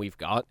time we've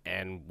got,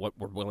 and what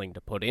we're willing to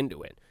put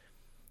into it.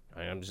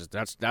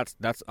 That's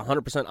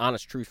 100%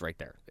 honest truth right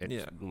there.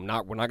 We're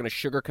not going to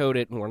sugarcoat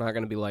it, and we're not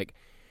going to be like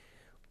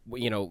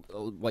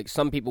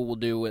some people will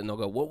do, and they'll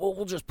go, well,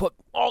 we'll just put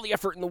all the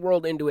effort in the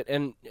world into it.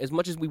 And as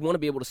much as we want to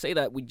be able to say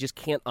that, we just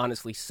can't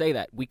honestly say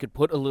that. We could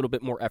put a little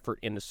bit more effort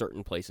into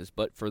certain places,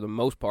 but for the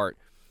most part,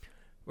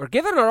 we're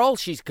giving her all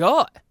she's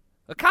got.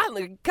 We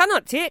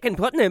cannot take and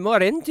put any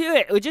more into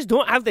it. We just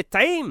don't have the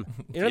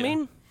time. You know what I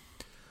mean?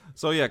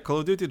 So yeah, Call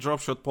of Duty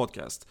Dropshot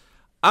podcast.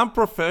 I'm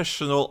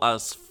professional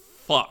as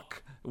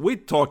fuck. We're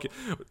talking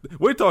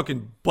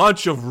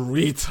bunch of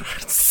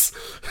retards.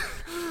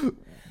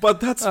 but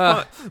that's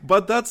fine.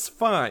 But that's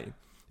fine.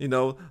 You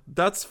know,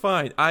 that's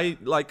fine.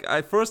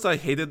 At first I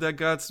hated their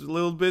guts a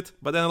little bit,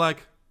 but then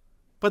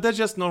but they're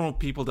just normal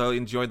people that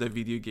enjoy their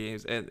video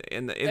games, and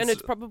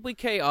it's probably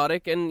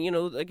chaotic, and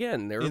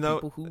again, there are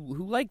people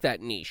who like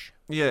that niche.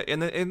 Yeah,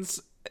 and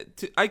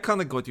I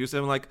kind of got used to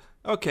it. I'm like,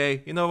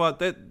 okay, you know what?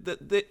 That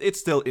it's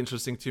still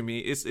interesting to me.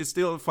 It's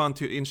still fun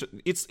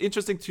it's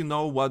interesting to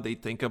know what they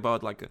think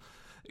about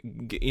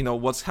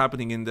what's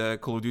happening in the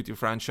Call of Duty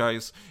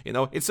franchise.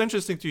 It's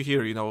interesting to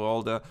hear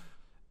all the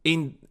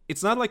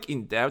it's not like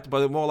in depth,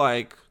 but more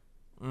like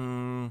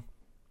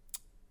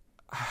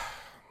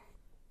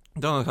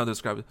don't know how to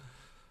describe it.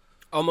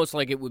 Almost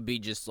like it would be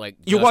just like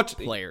you watch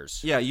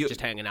players, just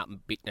hanging out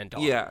and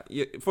talking. Yeah,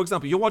 for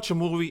example, you watch a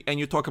movie and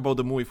you talk about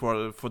the movie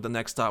for the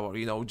next hour.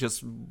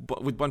 Just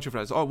with a bunch of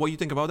friends. Oh, what do you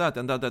think about that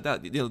and that?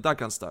 That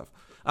kind of stuff.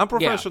 I'm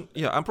professional.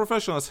 Yeah, I'm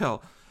professional as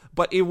hell.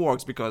 But it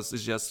works because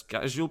it's just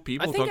casual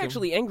people. I think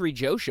actually Angry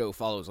Joe Show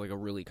follows like a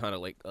really kind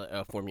of like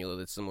a formula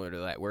that's similar to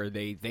that, where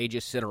they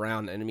just sit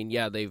around and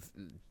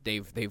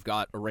they've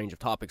got a range of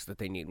topics that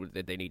they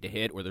need to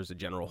hit, or there's a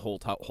general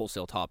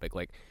wholesale topic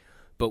like.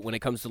 But when it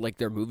comes to like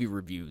their movie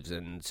reviews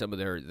and some of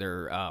their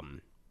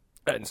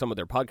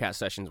podcast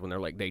sessions, when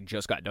they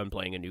just got done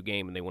playing a new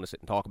game and they want to sit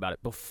and talk about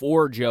it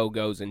before Joe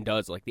goes and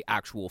does like the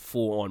actual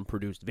full-on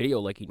produced video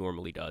like he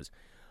normally does,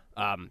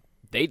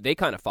 they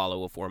kind of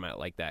follow a format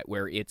like that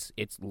where it's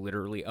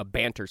literally a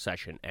banter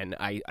session. And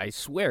I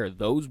swear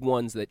those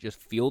ones that just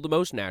feel the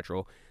most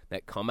natural,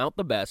 that come out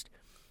the best,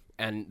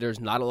 and there's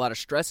not a lot of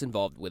stress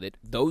involved with it,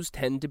 those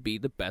tend to be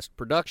the best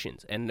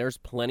productions. And there's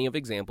plenty of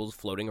examples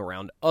floating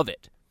around of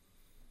it.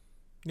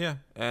 Yeah,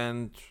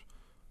 and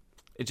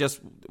it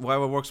just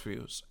whatever works for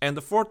you. And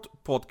the fourth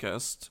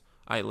podcast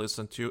I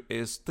listen to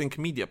is Think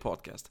Media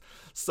Podcast.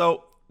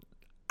 So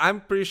I'm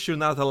pretty sure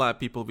not a lot of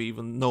people will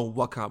even know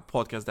what kind of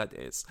podcast that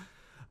is.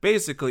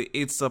 Basically,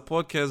 it's a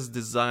podcast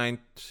designed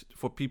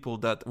for people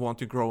that want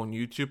to grow on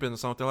YouTube and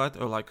something like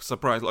that, or like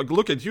surprise, like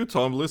look at you,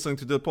 Tom, listening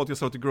to the podcast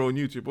how to grow on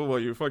YouTube. Oh,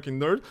 what, you fucking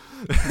nerd?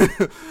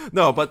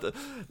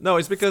 No,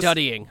 it's because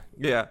studying.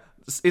 Yeah,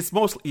 it's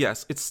mostly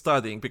it's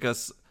studying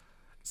because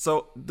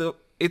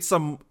it's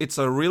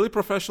a really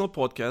professional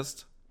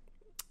podcast.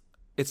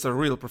 It's a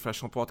real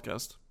professional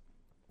podcast.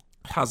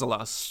 Has a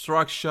lot of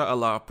structure, a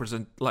lot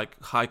of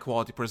high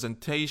quality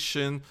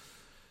presentation,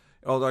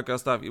 all that kind of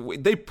stuff.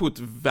 They put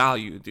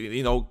value,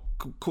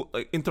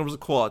 in terms of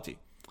quality.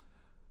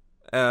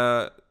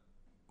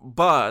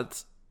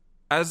 But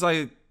as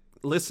I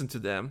listen to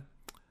them,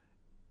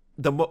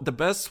 the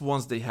best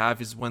ones they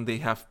have is when they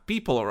have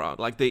people around,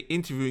 like they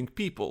interviewing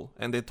people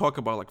and they talk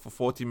about like for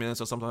 40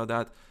 minutes or something like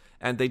that,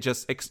 and they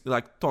just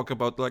talk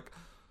about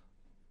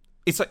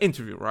it's an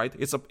interview, right?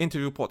 It's an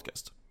interview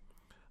podcast.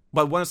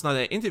 But when it's not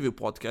an interview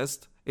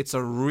podcast, it's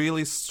a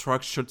really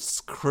structured,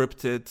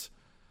 scripted,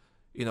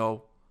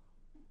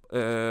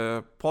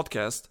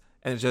 podcast,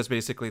 and it just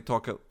basically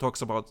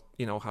talks about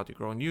how to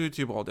grow on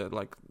YouTube, all that,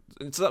 like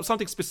it's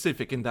something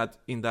specific in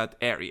that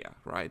area,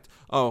 right?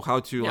 Oh, how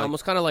to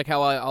almost kind of like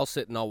how I'll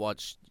sit and I'll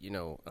watch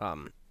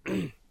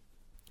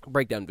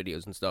breakdown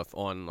videos and stuff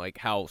on like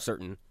how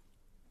certain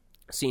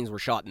scenes were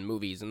shot in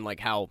movies, and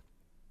like how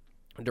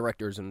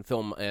directors and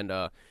film and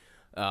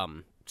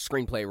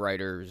screenplay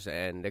writers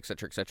and et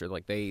cetera,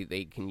 like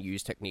they can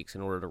use techniques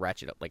in order to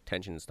ratchet up like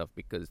tension and stuff,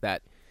 because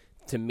that,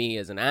 to me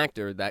as an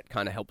actor, that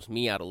kind of helps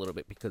me out a little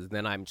bit, because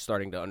then I'm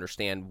starting to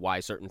understand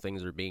why certain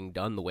things are being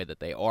done the way that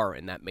they are,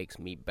 and that makes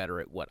me better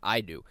at what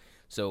I do.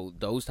 So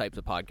those types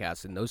of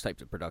podcasts and those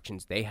types of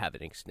productions, they have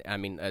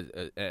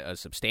a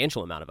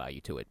substantial amount of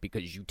value to it,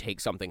 because you take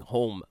something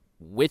home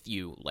with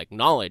you, like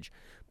knowledge,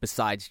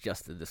 besides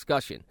just the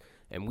discussion.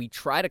 And we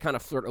try to kind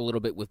of flirt a little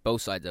bit with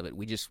both sides of it.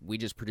 We just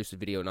produced a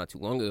video not too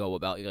long ago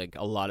about like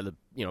a lot of the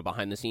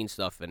behind the scenes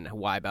stuff and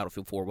why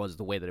Battlefield 4 was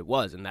the way that it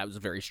was, and that was a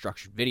very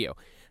structured video,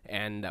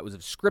 and that was a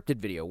scripted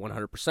video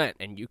 100%.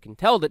 And you can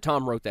tell that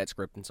Tom wrote that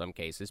script in some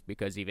cases,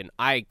 because even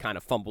I kind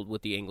of fumbled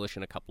with the English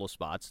in a couple of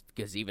spots,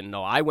 because even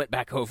though I went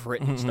back over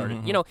it and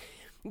started,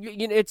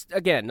 it's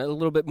again a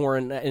little bit more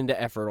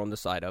into effort on the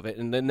side of it.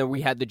 And then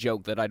we had the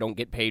joke that I don't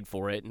get paid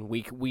for it, and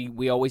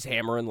we always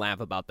hammer and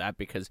laugh about that,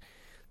 because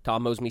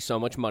Tom owes me so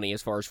much money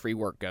as far as free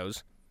work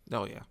goes.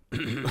 Oh, yeah.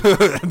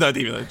 Not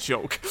even a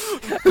joke.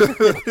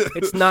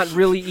 It's not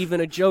really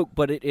even a joke,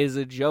 but it is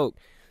a joke.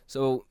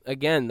 So,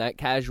 again, that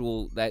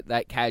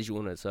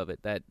casualness of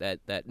it,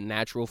 that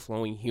natural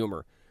flowing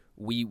humor,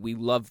 we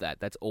love that.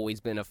 That's always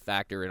been a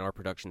factor in our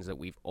productions that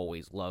we've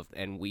always loved.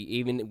 And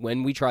even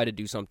when we try to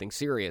do something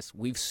serious,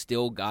 we've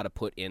still got to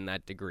put in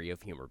that degree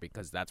of humor,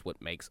 because that's what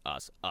makes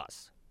us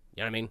us.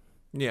 You know what I mean?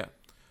 Yeah.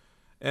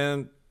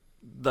 And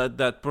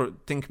that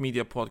Think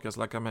Media podcast,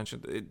 like I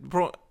mentioned,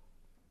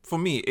 for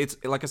me, it's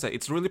like I said,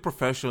 it's really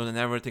professional and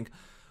everything,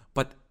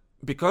 but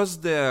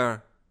because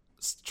they're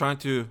trying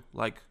to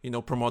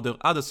promote their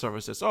other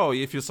services,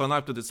 if you sign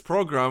up to this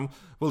program,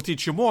 we'll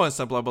teach you more and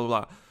stuff, blah blah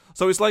blah.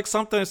 So it's like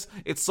sometimes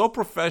it's so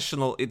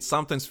professional, it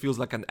sometimes feels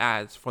like an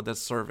ad for that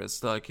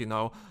service, like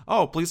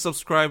please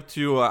subscribe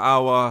to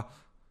our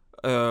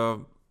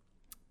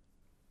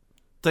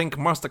think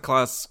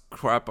masterclass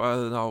crap. I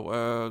don't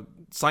know.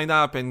 Sign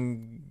up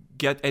and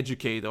get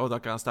educated, all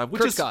that kind of stuff.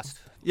 Which is Kurzcast.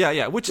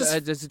 yeah. Which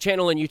is There's a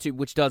channel on YouTube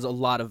which does a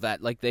lot of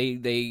that. Like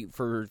they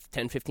for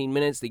 10-15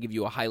 minutes, they give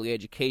you a highly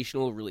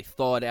educational, really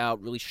thought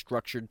out, really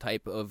structured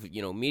type of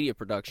media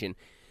production,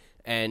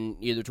 and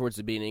either towards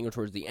the beginning or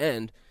towards the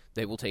end,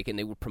 they will take and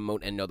they will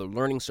promote another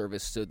learning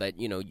service so that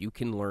you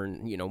can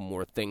learn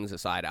more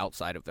things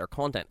outside of their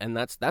content, and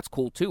that's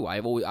cool too.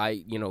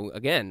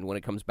 Again, when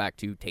it comes back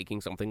to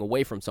taking something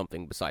away from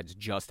something besides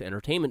just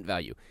entertainment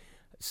value.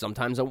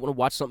 Sometimes I want to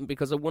watch something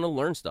because I want to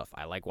learn stuff.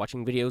 I like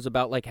watching videos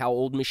about like how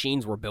old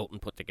machines were built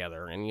and put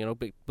together, and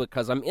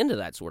because I'm into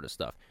that sort of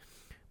stuff.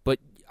 But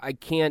I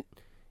can't.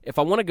 If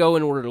I want to go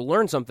in order to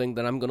learn something,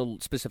 then I'm going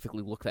to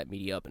specifically look that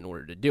media up in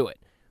order to do it.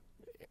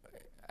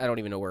 I don't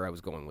even know where I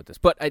was going with this,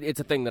 but it's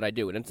a thing that I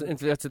do, and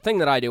it's a thing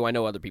that I do. I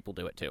know other people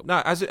do it too.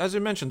 Now, as you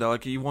mentioned,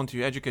 like you want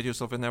to educate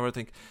yourself and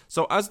everything.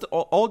 So as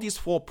all these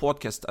 4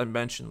 podcasts I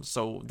mentioned,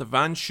 so the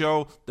Van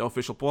Show, the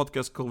official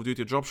podcast, Call of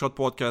Duty Dropshot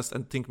podcast,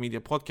 and Think Media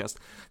podcast,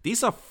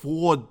 these are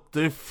 4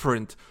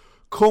 different,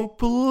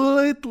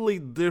 completely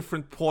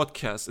different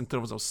podcasts in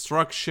terms of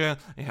structure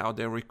and how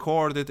they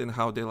record it and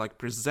how they like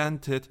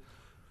present it.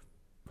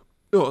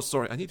 Oh,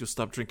 sorry, I need to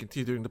stop drinking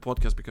tea during the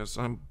podcast because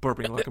I'm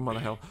burping like a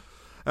mother hell.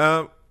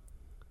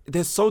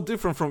 They're so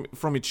different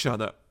from each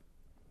other,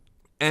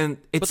 and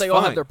it's but they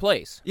all have their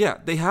place. Yeah,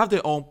 they have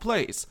their own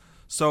place.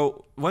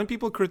 So when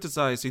people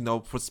criticize,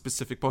 for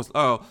specific posts,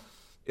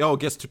 it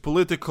gets too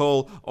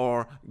political,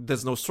 or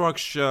there's no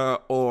structure,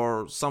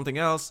 or something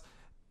else,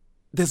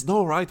 there's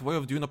no right way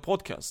of doing a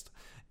podcast.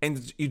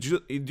 And you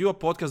do a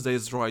podcast that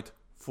is right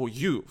for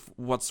you,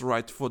 what's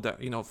right for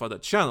the for the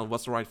channel,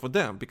 what's right for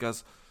them.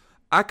 Because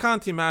I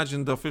can't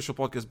imagine the official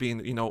podcast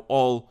being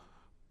all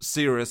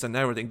serious and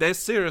everything. They're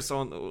serious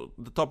on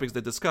the topics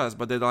they discuss,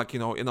 but they're like,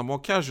 in a more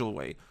casual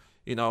way.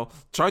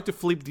 Try to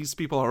flip these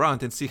people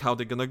around and see how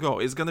they're gonna go.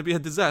 It's gonna be a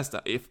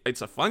disaster. If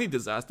it's a funny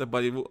disaster,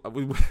 but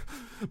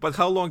but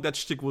how long that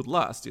shtick would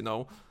last,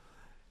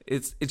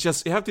 It's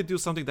just, you have to do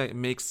something that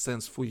makes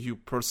sense for you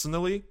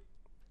personally.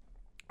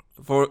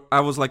 I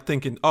was like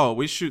thinking,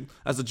 we should,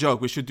 as a joke,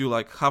 we should do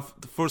like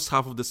the first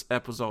half of this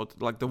episode,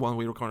 like the one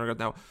we're recording right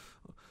now.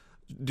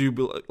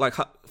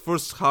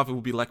 First half it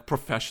would be like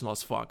professional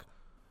as fuck.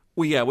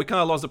 We kind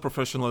of lost the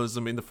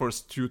professionalism in the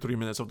first 2-3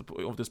 minutes of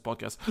this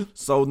podcast,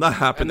 so not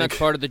happening. And that's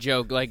part of the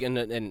joke. Like,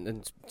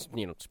 and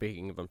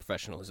speaking of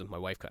unprofessionalism, my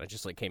wife kind of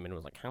just like came in and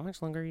was like, "How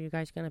much longer are you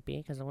guys gonna be?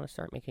 Because I want to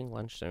start making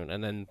lunch soon."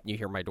 And then you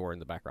hear my door in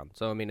the background.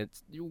 So I mean,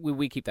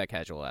 we keep that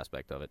casual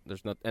aspect of it.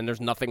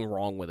 There's nothing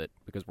wrong with it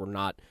because we're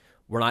not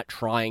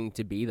trying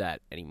to be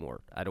that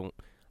anymore. I don't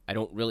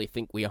really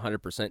think we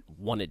 100%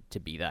 wanted to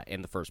be that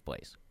in the first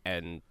place,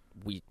 and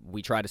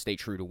we try to stay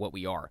true to what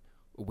we are.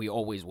 We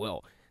always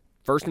will.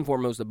 First and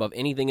foremost, above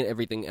anything and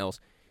everything else,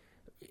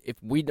 if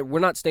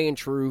we're not staying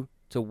true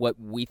to what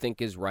we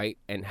think is right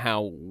and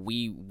how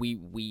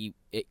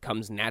it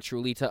comes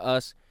naturally to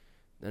us,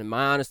 then in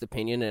my honest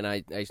opinion, and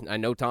I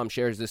know Tom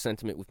shares this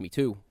sentiment with me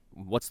too,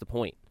 what's the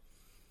point?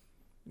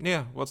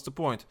 Yeah, what's the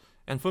point?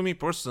 And for me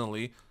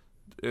personally,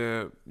 we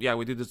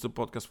did this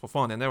podcast for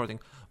fun and everything,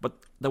 but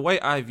the way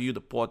I view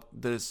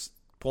this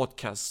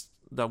podcast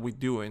that we're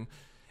doing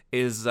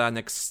is an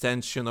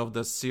extension of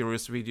the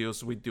series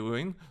videos we're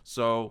doing.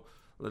 So,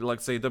 like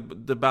say the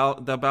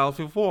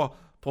Battlefield 4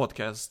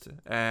 podcast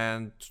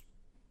and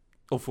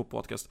full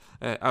podcast.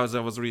 As I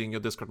was reading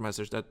your Discord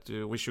message that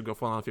we should go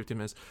for another 15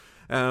 minutes.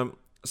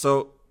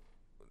 So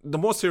the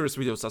more serious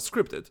videos are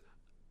scripted,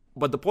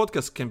 but the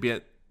podcast can be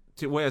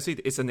the way I see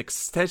it's an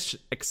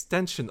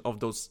extension of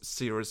those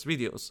serious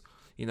videos.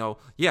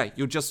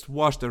 You just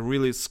watched a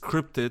really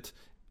scripted,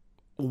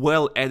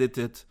 well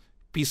edited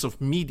piece of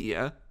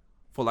media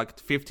for like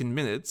 15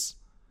 minutes,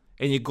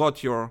 and you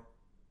got your,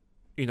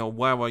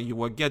 whatever you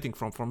were getting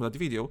from that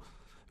video.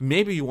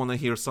 Maybe you want to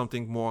hear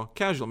something more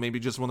casual. Maybe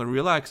you just want to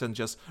relax and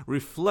just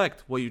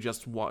reflect what you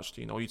just watched,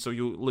 So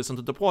you listen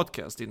to the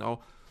podcast,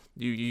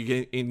 you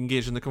get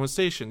engaged in the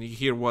conversation. You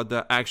hear what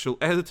the actual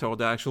editor or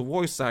the actual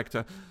voice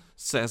actor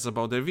says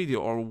about their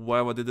video or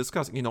whatever they're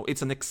discussing.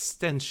 It's an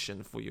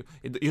extension for you.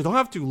 You don't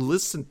have to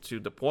listen to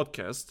the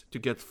podcast to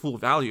get full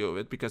value of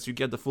it, because you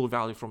get the full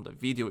value from the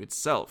video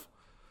itself.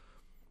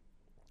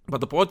 But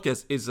the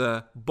podcast is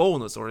a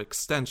bonus or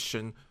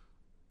extension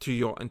to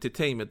your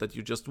entertainment that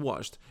you just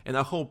watched. And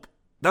I hope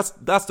that's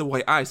the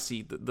way I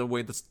see the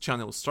way this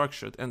channel is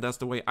structured, and that's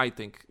the way I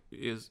think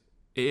it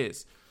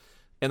is.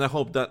 And I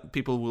hope that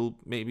people will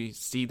maybe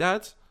see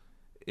that.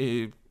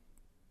 If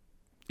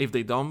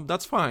they don't,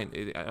 that's fine.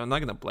 I'm not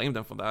going to blame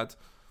them for that.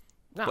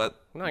 No,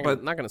 but not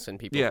going to send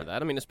people for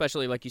that. I mean,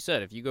 especially like you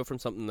said, if you go from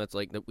something that's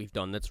like that we've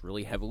done that's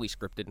really heavily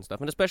scripted and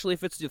stuff, and especially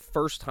if it's the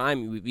first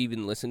time we've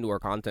even listened to our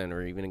content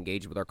or even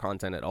engaged with our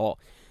content at all,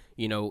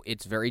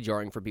 it's very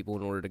jarring for people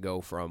in order to go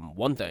from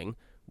one thing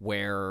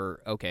where,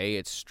 okay,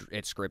 it's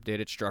scripted,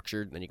 it's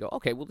structured, and then you go,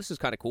 okay, well, this is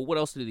kind of cool. What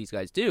else do these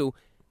guys do?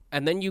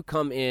 And then you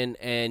come in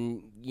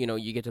and,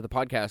 you get to the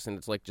podcast and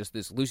it's like just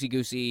this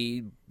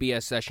loosey-goosey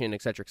BS session,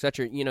 et cetera, et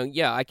cetera.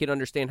 Yeah, I can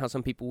understand how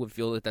some people would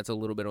feel that that's a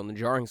little bit on the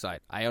jarring side.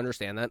 I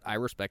understand that. I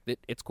respect it.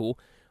 It's cool.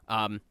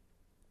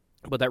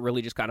 But that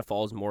really just kind of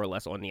falls more or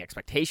less on the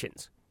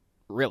expectations,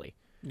 really.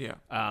 Yeah.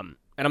 And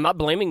I'm not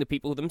blaming the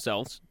people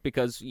themselves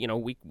because,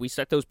 we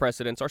set those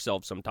precedents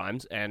ourselves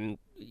sometimes. And,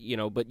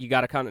 but you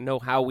got to kind of know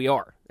how we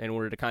are in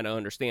order to kind of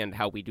understand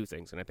how we do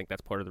things. And I think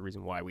that's part of the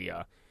reason why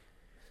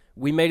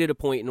we made it a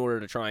point in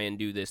order to try and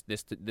do this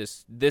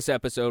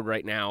episode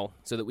right now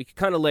so that we could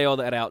kind of lay all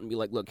that out and be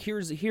like, look,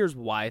 here's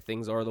why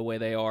things are the way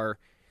they are.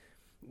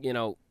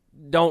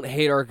 Don't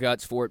hate our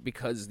guts for it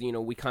because,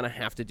 we kind of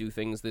have to do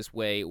things this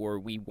way or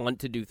we want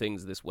to do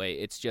things this way.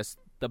 It's just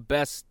the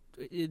best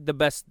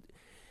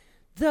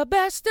a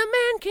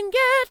man can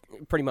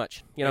get, pretty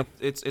much,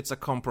 It's a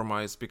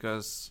compromise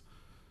because,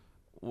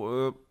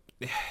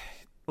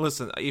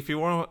 listen, if you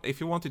want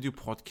to do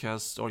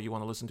podcasts or you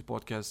want to listen to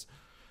podcasts,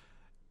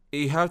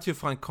 you have to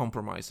find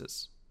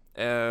compromises.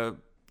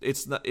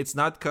 It's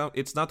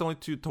not only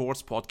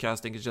towards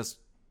podcasting; it's just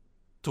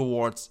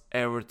towards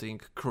everything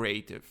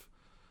creative.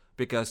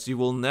 Because you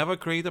will never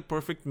create a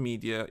perfect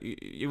media.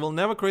 You will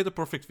never create a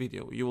perfect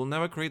video. You will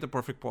never create a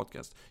perfect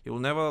podcast. You will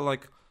never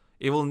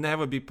it will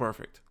never be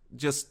perfect.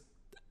 Just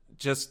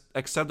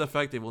accept the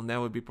fact it will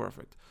never be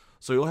perfect.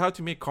 So you'll have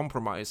to make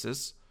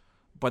compromises,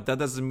 but that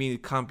doesn't mean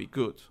it can't be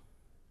good.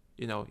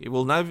 It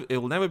will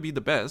never be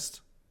the best.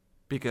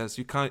 Because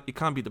it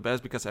can't be the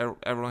best because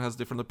everyone has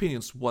different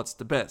opinions. What's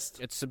the best?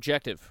 It's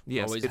subjective.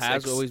 Yes,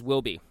 Always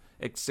will be.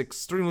 It's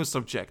extremely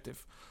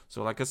subjective.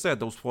 So like I said,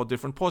 those 4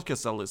 different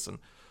podcasts I listen,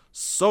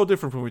 so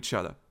different from each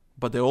other,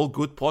 but they're all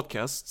good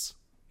podcasts.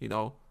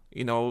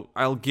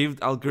 I'll give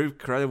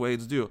credit where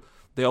it's due.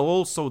 They're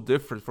all so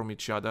different from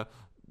each other.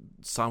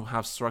 Some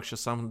have structure,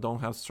 some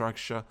don't have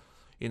structure.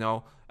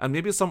 And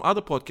maybe some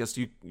other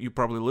podcasts you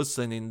probably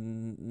listen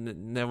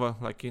in never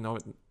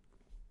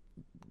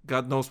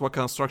God knows what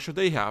kind of structure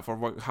they have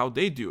or how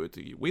they do it.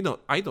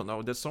 I don't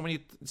know. There's so many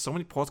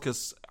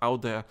podcasts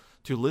out there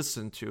to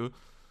listen to.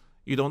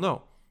 You don't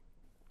know,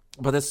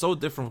 but they're so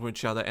different from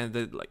each other,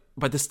 and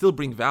but they still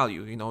bring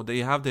value. They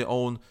have their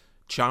own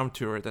charm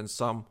to it and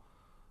some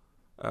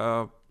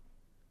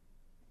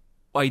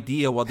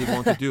idea what they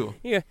want to do.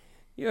 Yeah,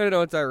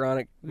 it's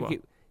ironic.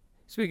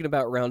 Speaking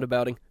about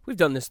roundabouting, we've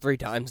done this 3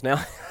 times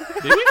now.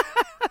 Did we?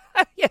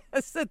 Yeah,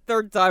 it's the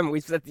 3rd time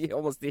we've said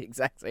almost the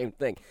exact same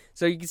thing.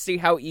 So you can see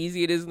how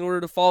easy it is in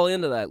order to fall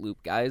into that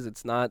loop, guys.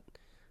 It's not,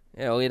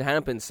 it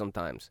happens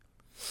sometimes.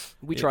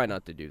 We try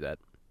not to do that.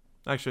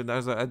 Actually,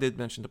 I did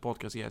mention the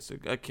podcast. Yes,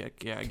 okay,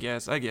 yeah, I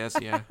guess,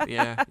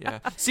 yeah.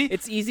 See,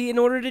 it's easy in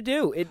order to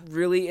do. It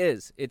really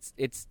is. It's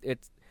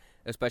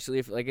especially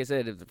if, like I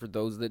said, for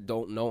those that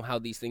don't know how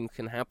these things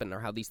can happen or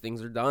how these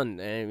things are done.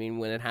 I mean,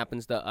 when it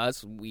happens to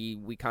us,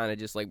 we kind of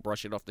just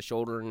brush it off the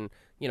shoulder and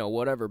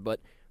whatever. But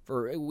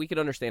we could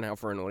understand how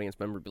for an audience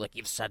member to be like,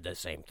 you've said the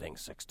same thing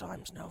 6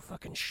 times now,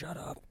 fucking shut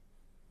up.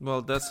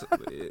 Well, that's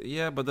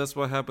but that's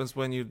what happens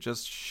when you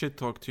just shit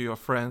talk to your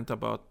friend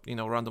about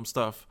random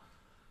stuff.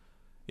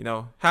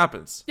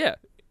 Happens. Yeah.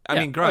 I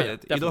mean,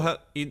 granted, you don't have.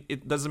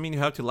 It doesn't mean you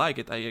have to like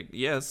it.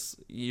 Yes,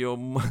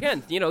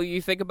 Again,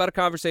 you think about a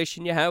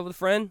conversation you have with a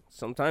friend.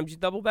 Sometimes you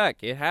double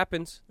back. It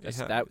happens.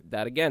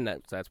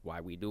 That's why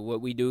we do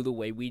what we do the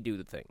way we do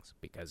the things,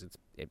 because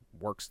it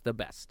works the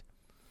best.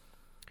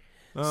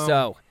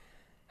 So,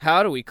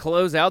 how do we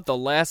close out the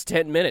last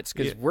 10 minutes?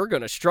 Because we're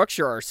going to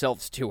structure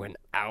ourselves to an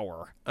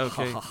hour.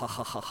 Okay.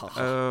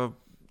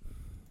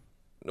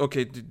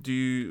 Okay,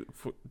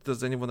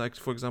 does anyone,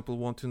 for example,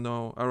 want to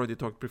know, I already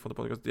talked before the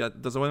podcast, yeah,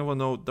 does anyone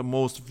know the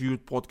most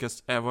viewed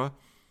podcast ever?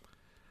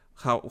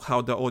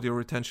 How the audio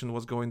retention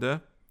was going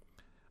there?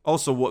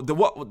 Also,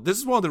 this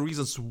is one of the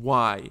reasons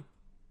why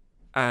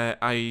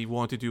I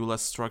want to do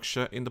less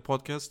structure in the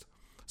podcast.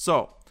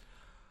 So,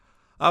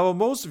 our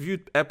most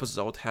viewed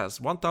episode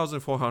has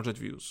 1,400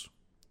 views.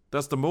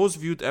 That's the most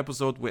viewed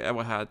episode we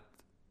ever had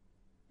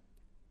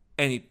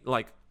in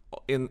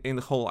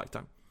the whole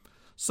lifetime.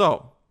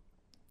 So,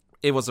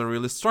 it was a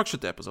really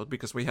structured episode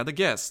because we had a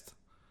guest,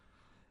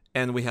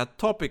 and we had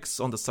topics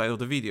on the side of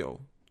the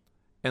video,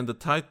 and the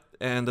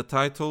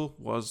title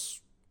was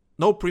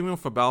 "No Premium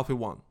for Battlefield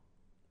 1?" ?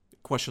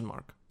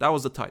 That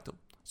was the title.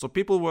 So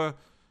people were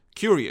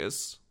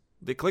curious.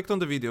 They clicked on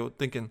the video,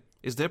 thinking,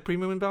 "Is there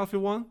premium in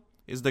Battlefield 1?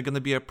 Is there gonna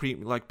be a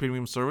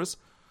premium service?"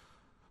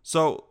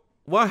 So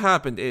what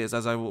happened is,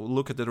 as I will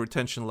look at the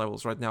retention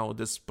levels right now,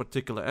 this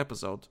particular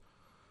episode.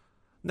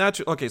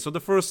 Okay, so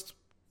the first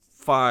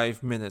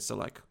 5 minutes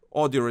are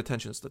audio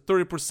retention is the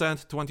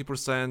 30%,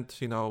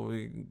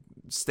 20%,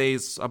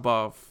 stays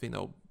above,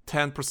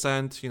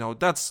 10%,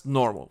 that's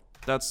normal.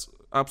 That's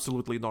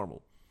absolutely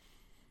normal.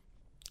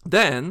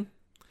 Then,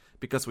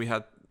 because we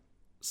had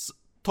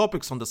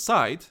topics on the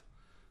side,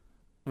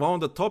 one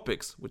of the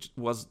topics, which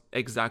was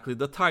exactly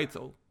the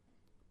title,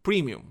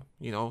 premium,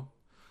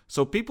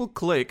 So people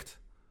clicked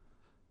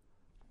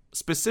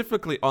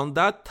specifically on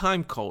that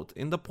time code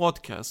in the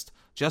podcast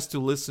just to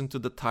listen to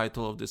the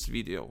title of this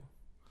video.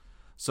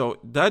 So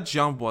that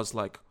jump was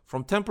like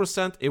from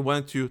 10%, it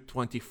went to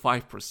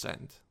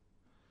 25%.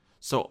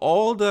 So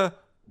all a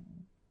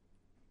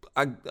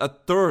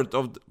third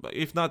of,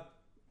 if not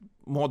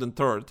more than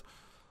third,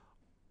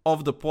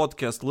 of the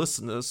podcast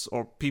listeners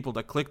or people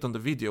that clicked on the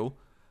video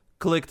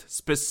clicked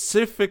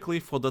specifically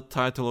for the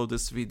title of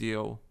this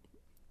video.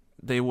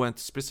 They went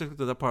specifically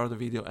to the part of the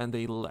video and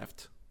they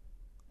left.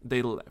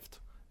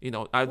 You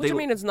know, Which, I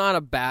mean, it's not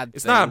a bad thing.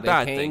 It's not a They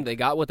bad came, thing. They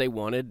got what they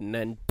wanted, and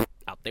then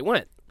out they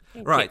went.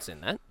 You Right. can't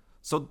sin that.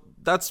 So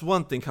that's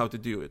one thing how to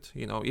do it.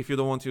 You know, if you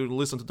don't want to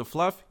listen to the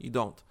fluff, you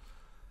don't.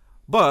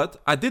 But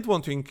I did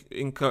want to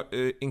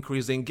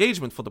increase the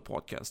engagement for the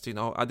podcast. You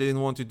know, I didn't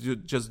want to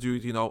just do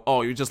it. You know,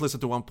 oh, you just listen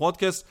to one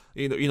podcast.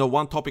 You know,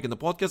 one topic in the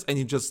podcast, and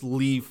you just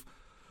leave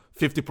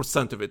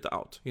 50% of it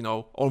out. You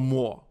know, or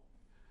more.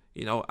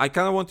 You know, I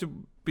kind of want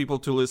people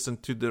to listen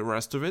to the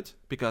rest of it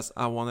because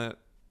I want to.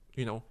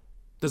 You know,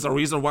 there's a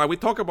reason why we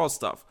talk about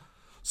stuff.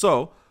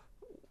 So.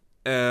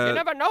 You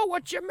never know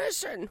what you're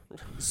missing.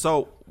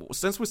 So,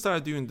 since we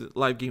started doing the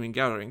live gaming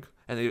gathering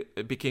and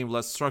it became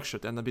less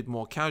structured and a bit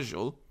more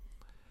casual,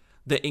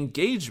 the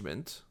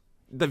engagement,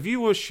 the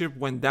viewership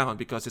went down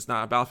because it's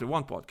not a Battlefield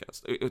 1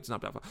 podcast. It's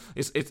not Battlefield.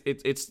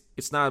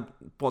 It's not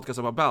a podcast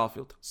about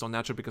Battlefield. So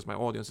naturally, because my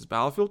audience is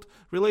Battlefield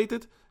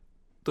related,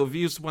 the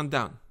views went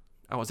down.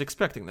 I was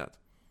expecting that.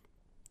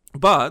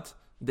 But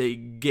the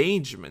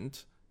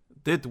engagement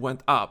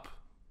went up,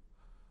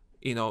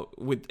 you know,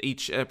 with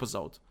each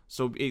episode.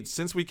 So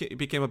since it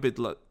became a bit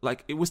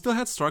we still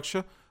had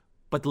structure,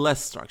 but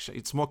less structure.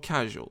 It's more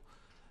casual.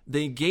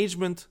 The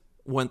engagement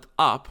went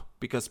up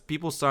because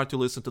people started to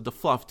listen to the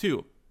fluff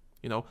too,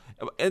 you know.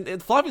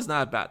 And fluff is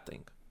not a bad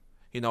thing,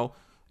 you know.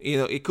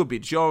 It could be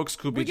jokes,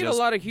 could be We get just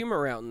a lot of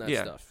humor out in that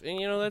Yeah. stuff, and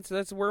you know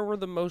that's where we're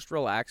the most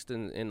relaxed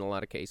in a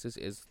lot of cases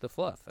is the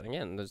fluff. And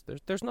again,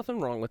 there's nothing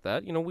wrong with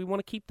that. You know, we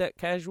want to keep that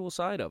casual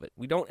side of it.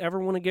 We don't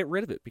ever want to get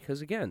rid of it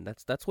because again,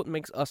 that's what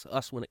makes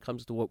us when it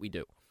comes to what we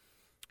do.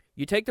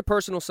 You take the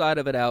personal side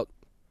of it out,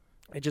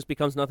 it just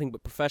becomes nothing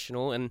but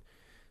professional, and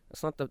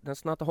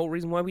that's not the whole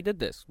reason why we did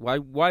this. Why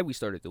we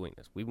started doing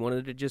this. We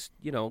wanted to just,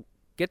 you know,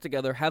 get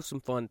together, have some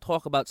fun,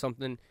 talk about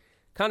something,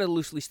 kind of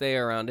loosely stay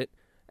around it.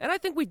 And I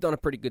think we've done a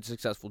pretty good,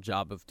 successful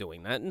job of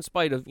doing that, in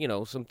spite of, you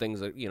know, some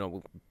things that, you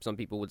know, some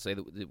people would say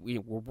that we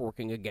were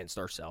working against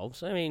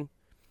ourselves. I mean,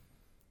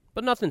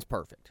 but nothing's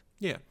perfect.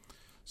 Yeah.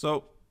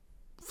 So,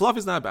 fluff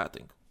is not a bad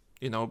thing.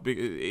 You know,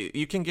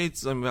 you can get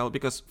some, well,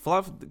 because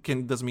fluff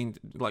doesn't mean,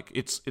 like,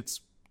 it's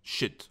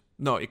shit.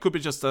 No, it could be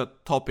just a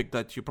topic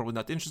that you're probably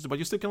not interested in, but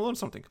you still can learn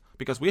something.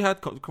 Because we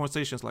had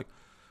conversations like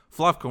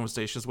fluff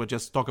conversations where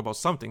just talk about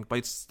something, but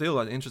it's still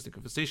an interesting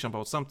conversation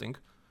about something.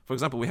 For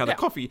example, we had a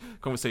coffee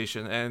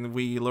conversation, and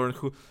we learned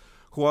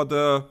who are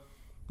the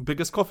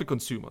biggest coffee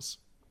consumers.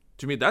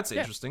 To me, that's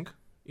interesting.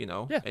 You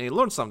know, and you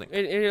learn something.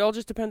 It all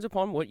just depends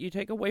upon what you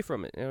take away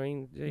from it. I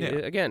mean,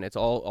 again, it's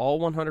all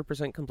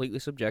 100% completely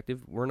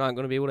subjective. We're not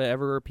going to be able to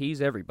ever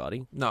appease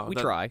everybody. No, we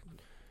try.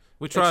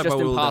 We try, it's just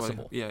but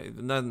impossible.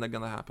 It's not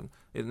gonna happen.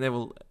 It never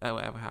will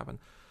ever happen.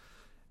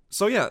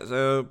 So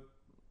yeah,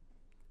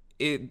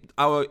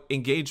 our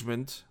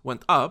engagement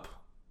went up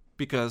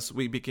because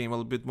we became a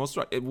little bit more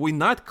structured. We're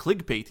not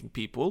clickbaiting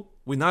people.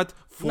 We're not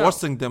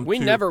forcing them.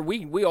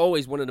 We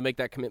always wanted to make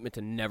that commitment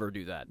to never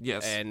do that.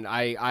 Yes, and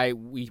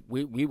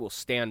we will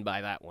stand by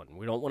that one.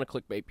 We don't want to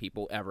clickbait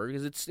people ever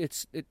because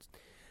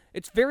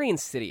it's very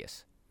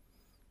insidious.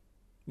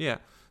 Yeah.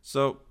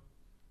 So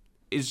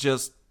it's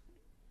just.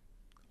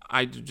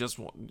 I just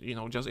want, you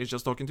know, it's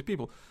just talking to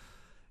people.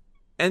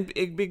 And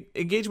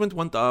engagement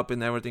went up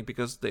and everything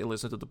because they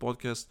listen to the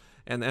podcast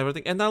and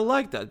everything. And I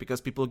like that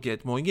because people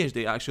get more engaged.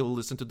 They actually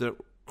listen to the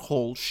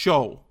whole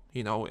show,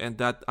 you know, and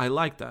that I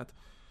like that.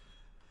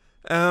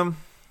 And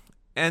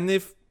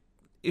if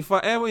I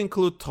ever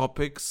include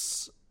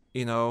topics,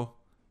 you know,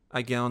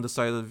 again on the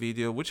side of the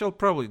video, which I'll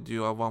probably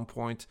do at one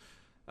point,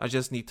 I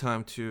just need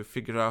time to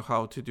figure out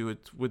how to do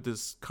it with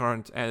this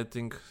current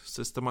editing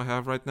system I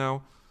have right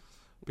now.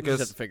 Because you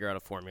just have to figure out a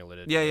formula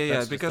to do yeah, it. yeah,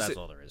 That's because that's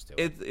all there is to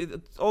it.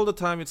 It all the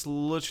time it's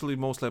literally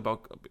mostly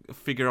about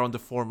figure out the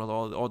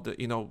formula or the,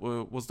 you know,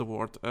 what's the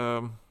word,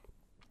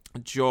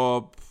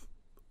 job,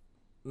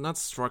 not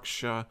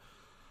structure,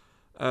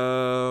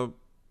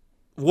 workflow.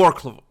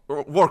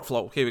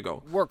 Here we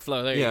go.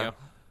 Workflow. There you go.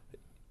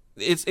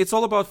 It's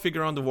all about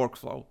figuring out the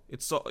workflow.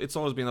 It's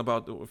always been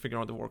about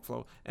figuring out the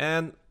workflow.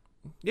 And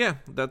yeah,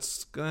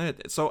 that's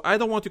it. So I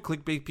don't want to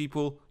clickbait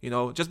people, you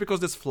know, just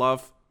because there's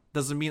fluff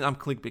doesn't mean I'm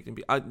clickbaiting.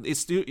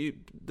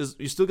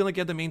 You're still gonna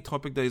get the main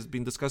topic that is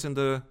being discussed in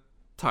the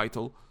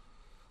title,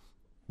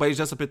 but it's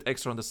just a bit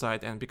extra on the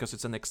side. And because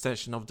it's an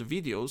extension of the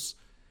videos,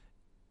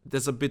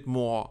 there's a bit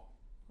more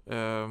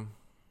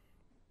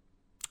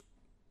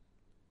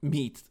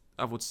meat,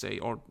 I would say,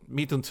 or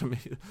meat on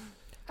tomato.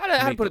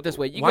 How to put it this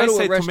way? You go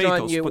to a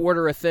restaurant, you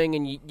order a thing,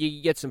 and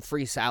you get some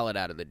free salad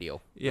out of the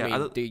deal. Yeah.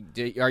 I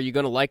mean, are you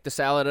going to like the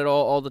salad at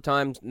all the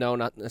time? No,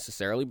 not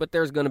necessarily. But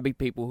there's going to be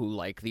people who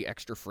like the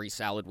extra free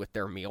salad with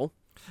their meal.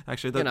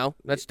 Actually, you know,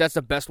 that's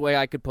the best way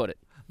I could put it.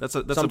 That's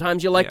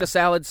sometimes you like the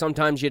salad,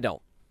 sometimes you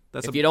don't.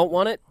 That's If you don't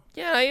want it,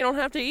 yeah, you don't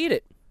have to eat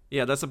it.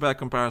 Yeah, that's a bad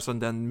comparison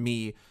than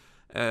me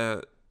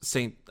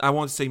saying, I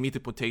want to say meaty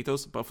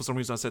potatoes, but for some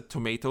reason I said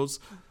tomatoes.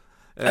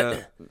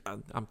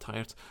 I'm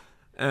tired.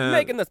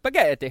 Making the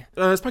spaghetti.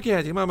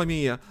 Spaghetti, mamma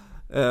mia.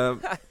 Yeah,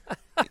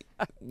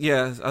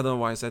 I don't know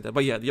why I said that.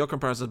 But yeah, your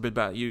comparison is a bit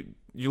bad. You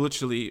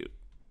literally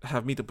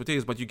have meaty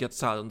potatoes, but you get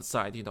salad on the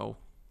side, you know.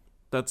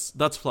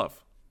 That's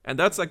fluff. And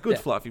that's a good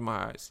fluff in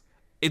my eyes.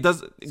 It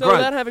does. So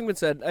that having been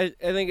said, I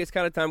think it's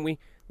kind of time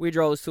we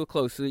draw this to a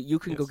close so that you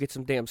can go get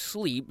some damn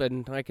sleep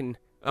and I can...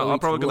 I'm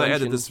probably going to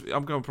edit this.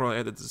 I'm going to probably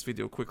edit this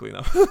video quickly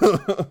now.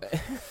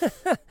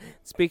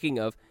 Speaking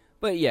of,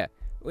 but yeah,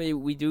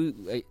 we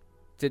do,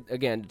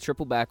 again, to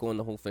triple back on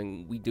the whole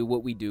thing, we do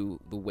what we do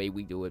the way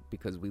we do it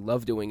because we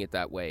love doing it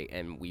that way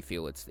and we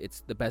feel it's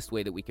the best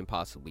way that we can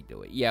possibly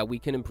do it. Yeah, we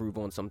can improve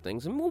on some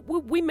things and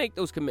we make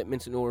those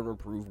commitments in order to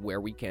improve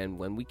where we can,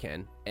 when we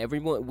can.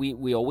 Everyone,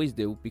 we always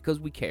do because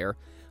we care.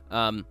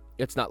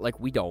 It's not like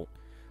we don't.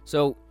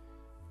 So,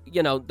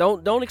 you know,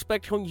 don't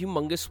expect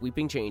humongous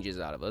sweeping changes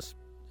out of us.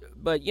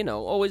 But, you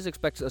know, always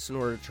expect us in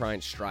order to try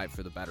and strive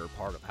for the better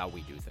part of how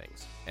we do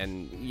things.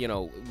 And, you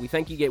know, we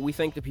thank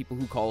the people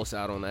who call us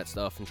out on that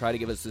stuff and try to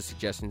give us the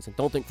suggestions. And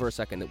don't think for a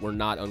second that we're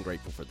not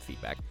ungrateful for the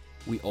feedback.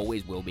 We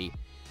always will be.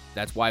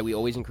 That's why we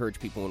always encourage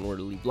people in order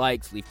to leave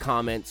likes, leave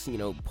comments, you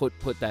know, put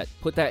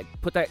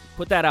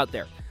that out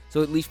there.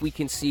 So at least we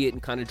can see it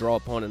and kind of draw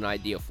upon an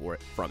idea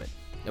from it.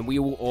 And we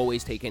will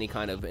always take any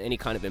kind of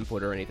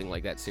input or anything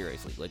like that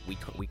seriously. Like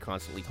we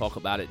constantly talk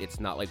about it.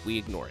 It's not like we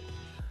ignore it.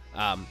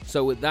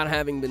 So with that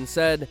having been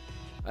said,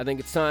 I think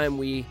it's time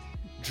we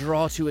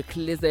draw to a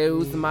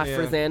close, my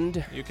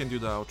friend. You can do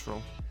the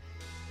outro.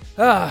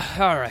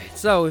 All right.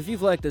 So if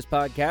you've liked this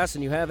podcast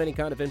and you have any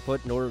kind of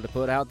input in order to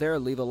put out there,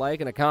 leave a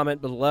like and a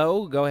comment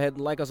below. Go ahead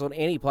and like us on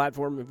any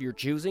platform of your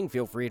choosing.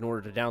 Feel free in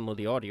order to download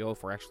the audio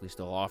if we're actually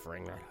still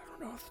offering that. I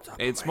don't know off the top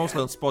It's of my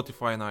mostly head. on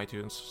Spotify and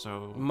iTunes,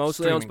 so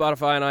Mostly on streaming.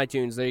 Spotify and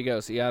iTunes. There you go.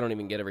 See, I don't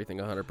even get everything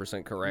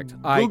 100% correct.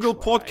 Google I try.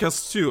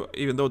 Podcasts too,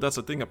 even though that's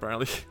a thing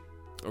apparently.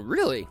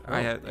 Really?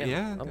 I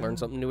learn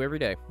something new every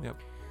day. Yep.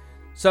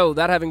 So,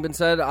 that having been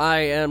said, I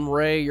am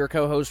Ray, your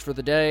co-host for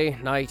the day,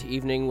 night,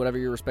 evening, whatever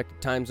your respective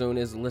time zone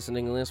is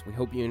listening to this. We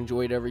hope you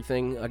enjoyed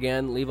everything.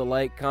 Again, leave a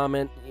like,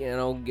 comment, you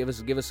know, give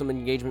us some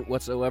engagement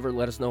whatsoever.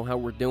 Let us know how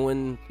we're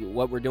doing,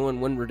 what we're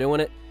doing, when we're doing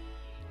it.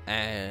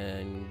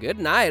 And good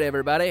night,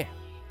 everybody.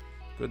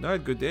 Good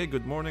night, good day,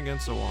 good morning,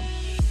 and so on.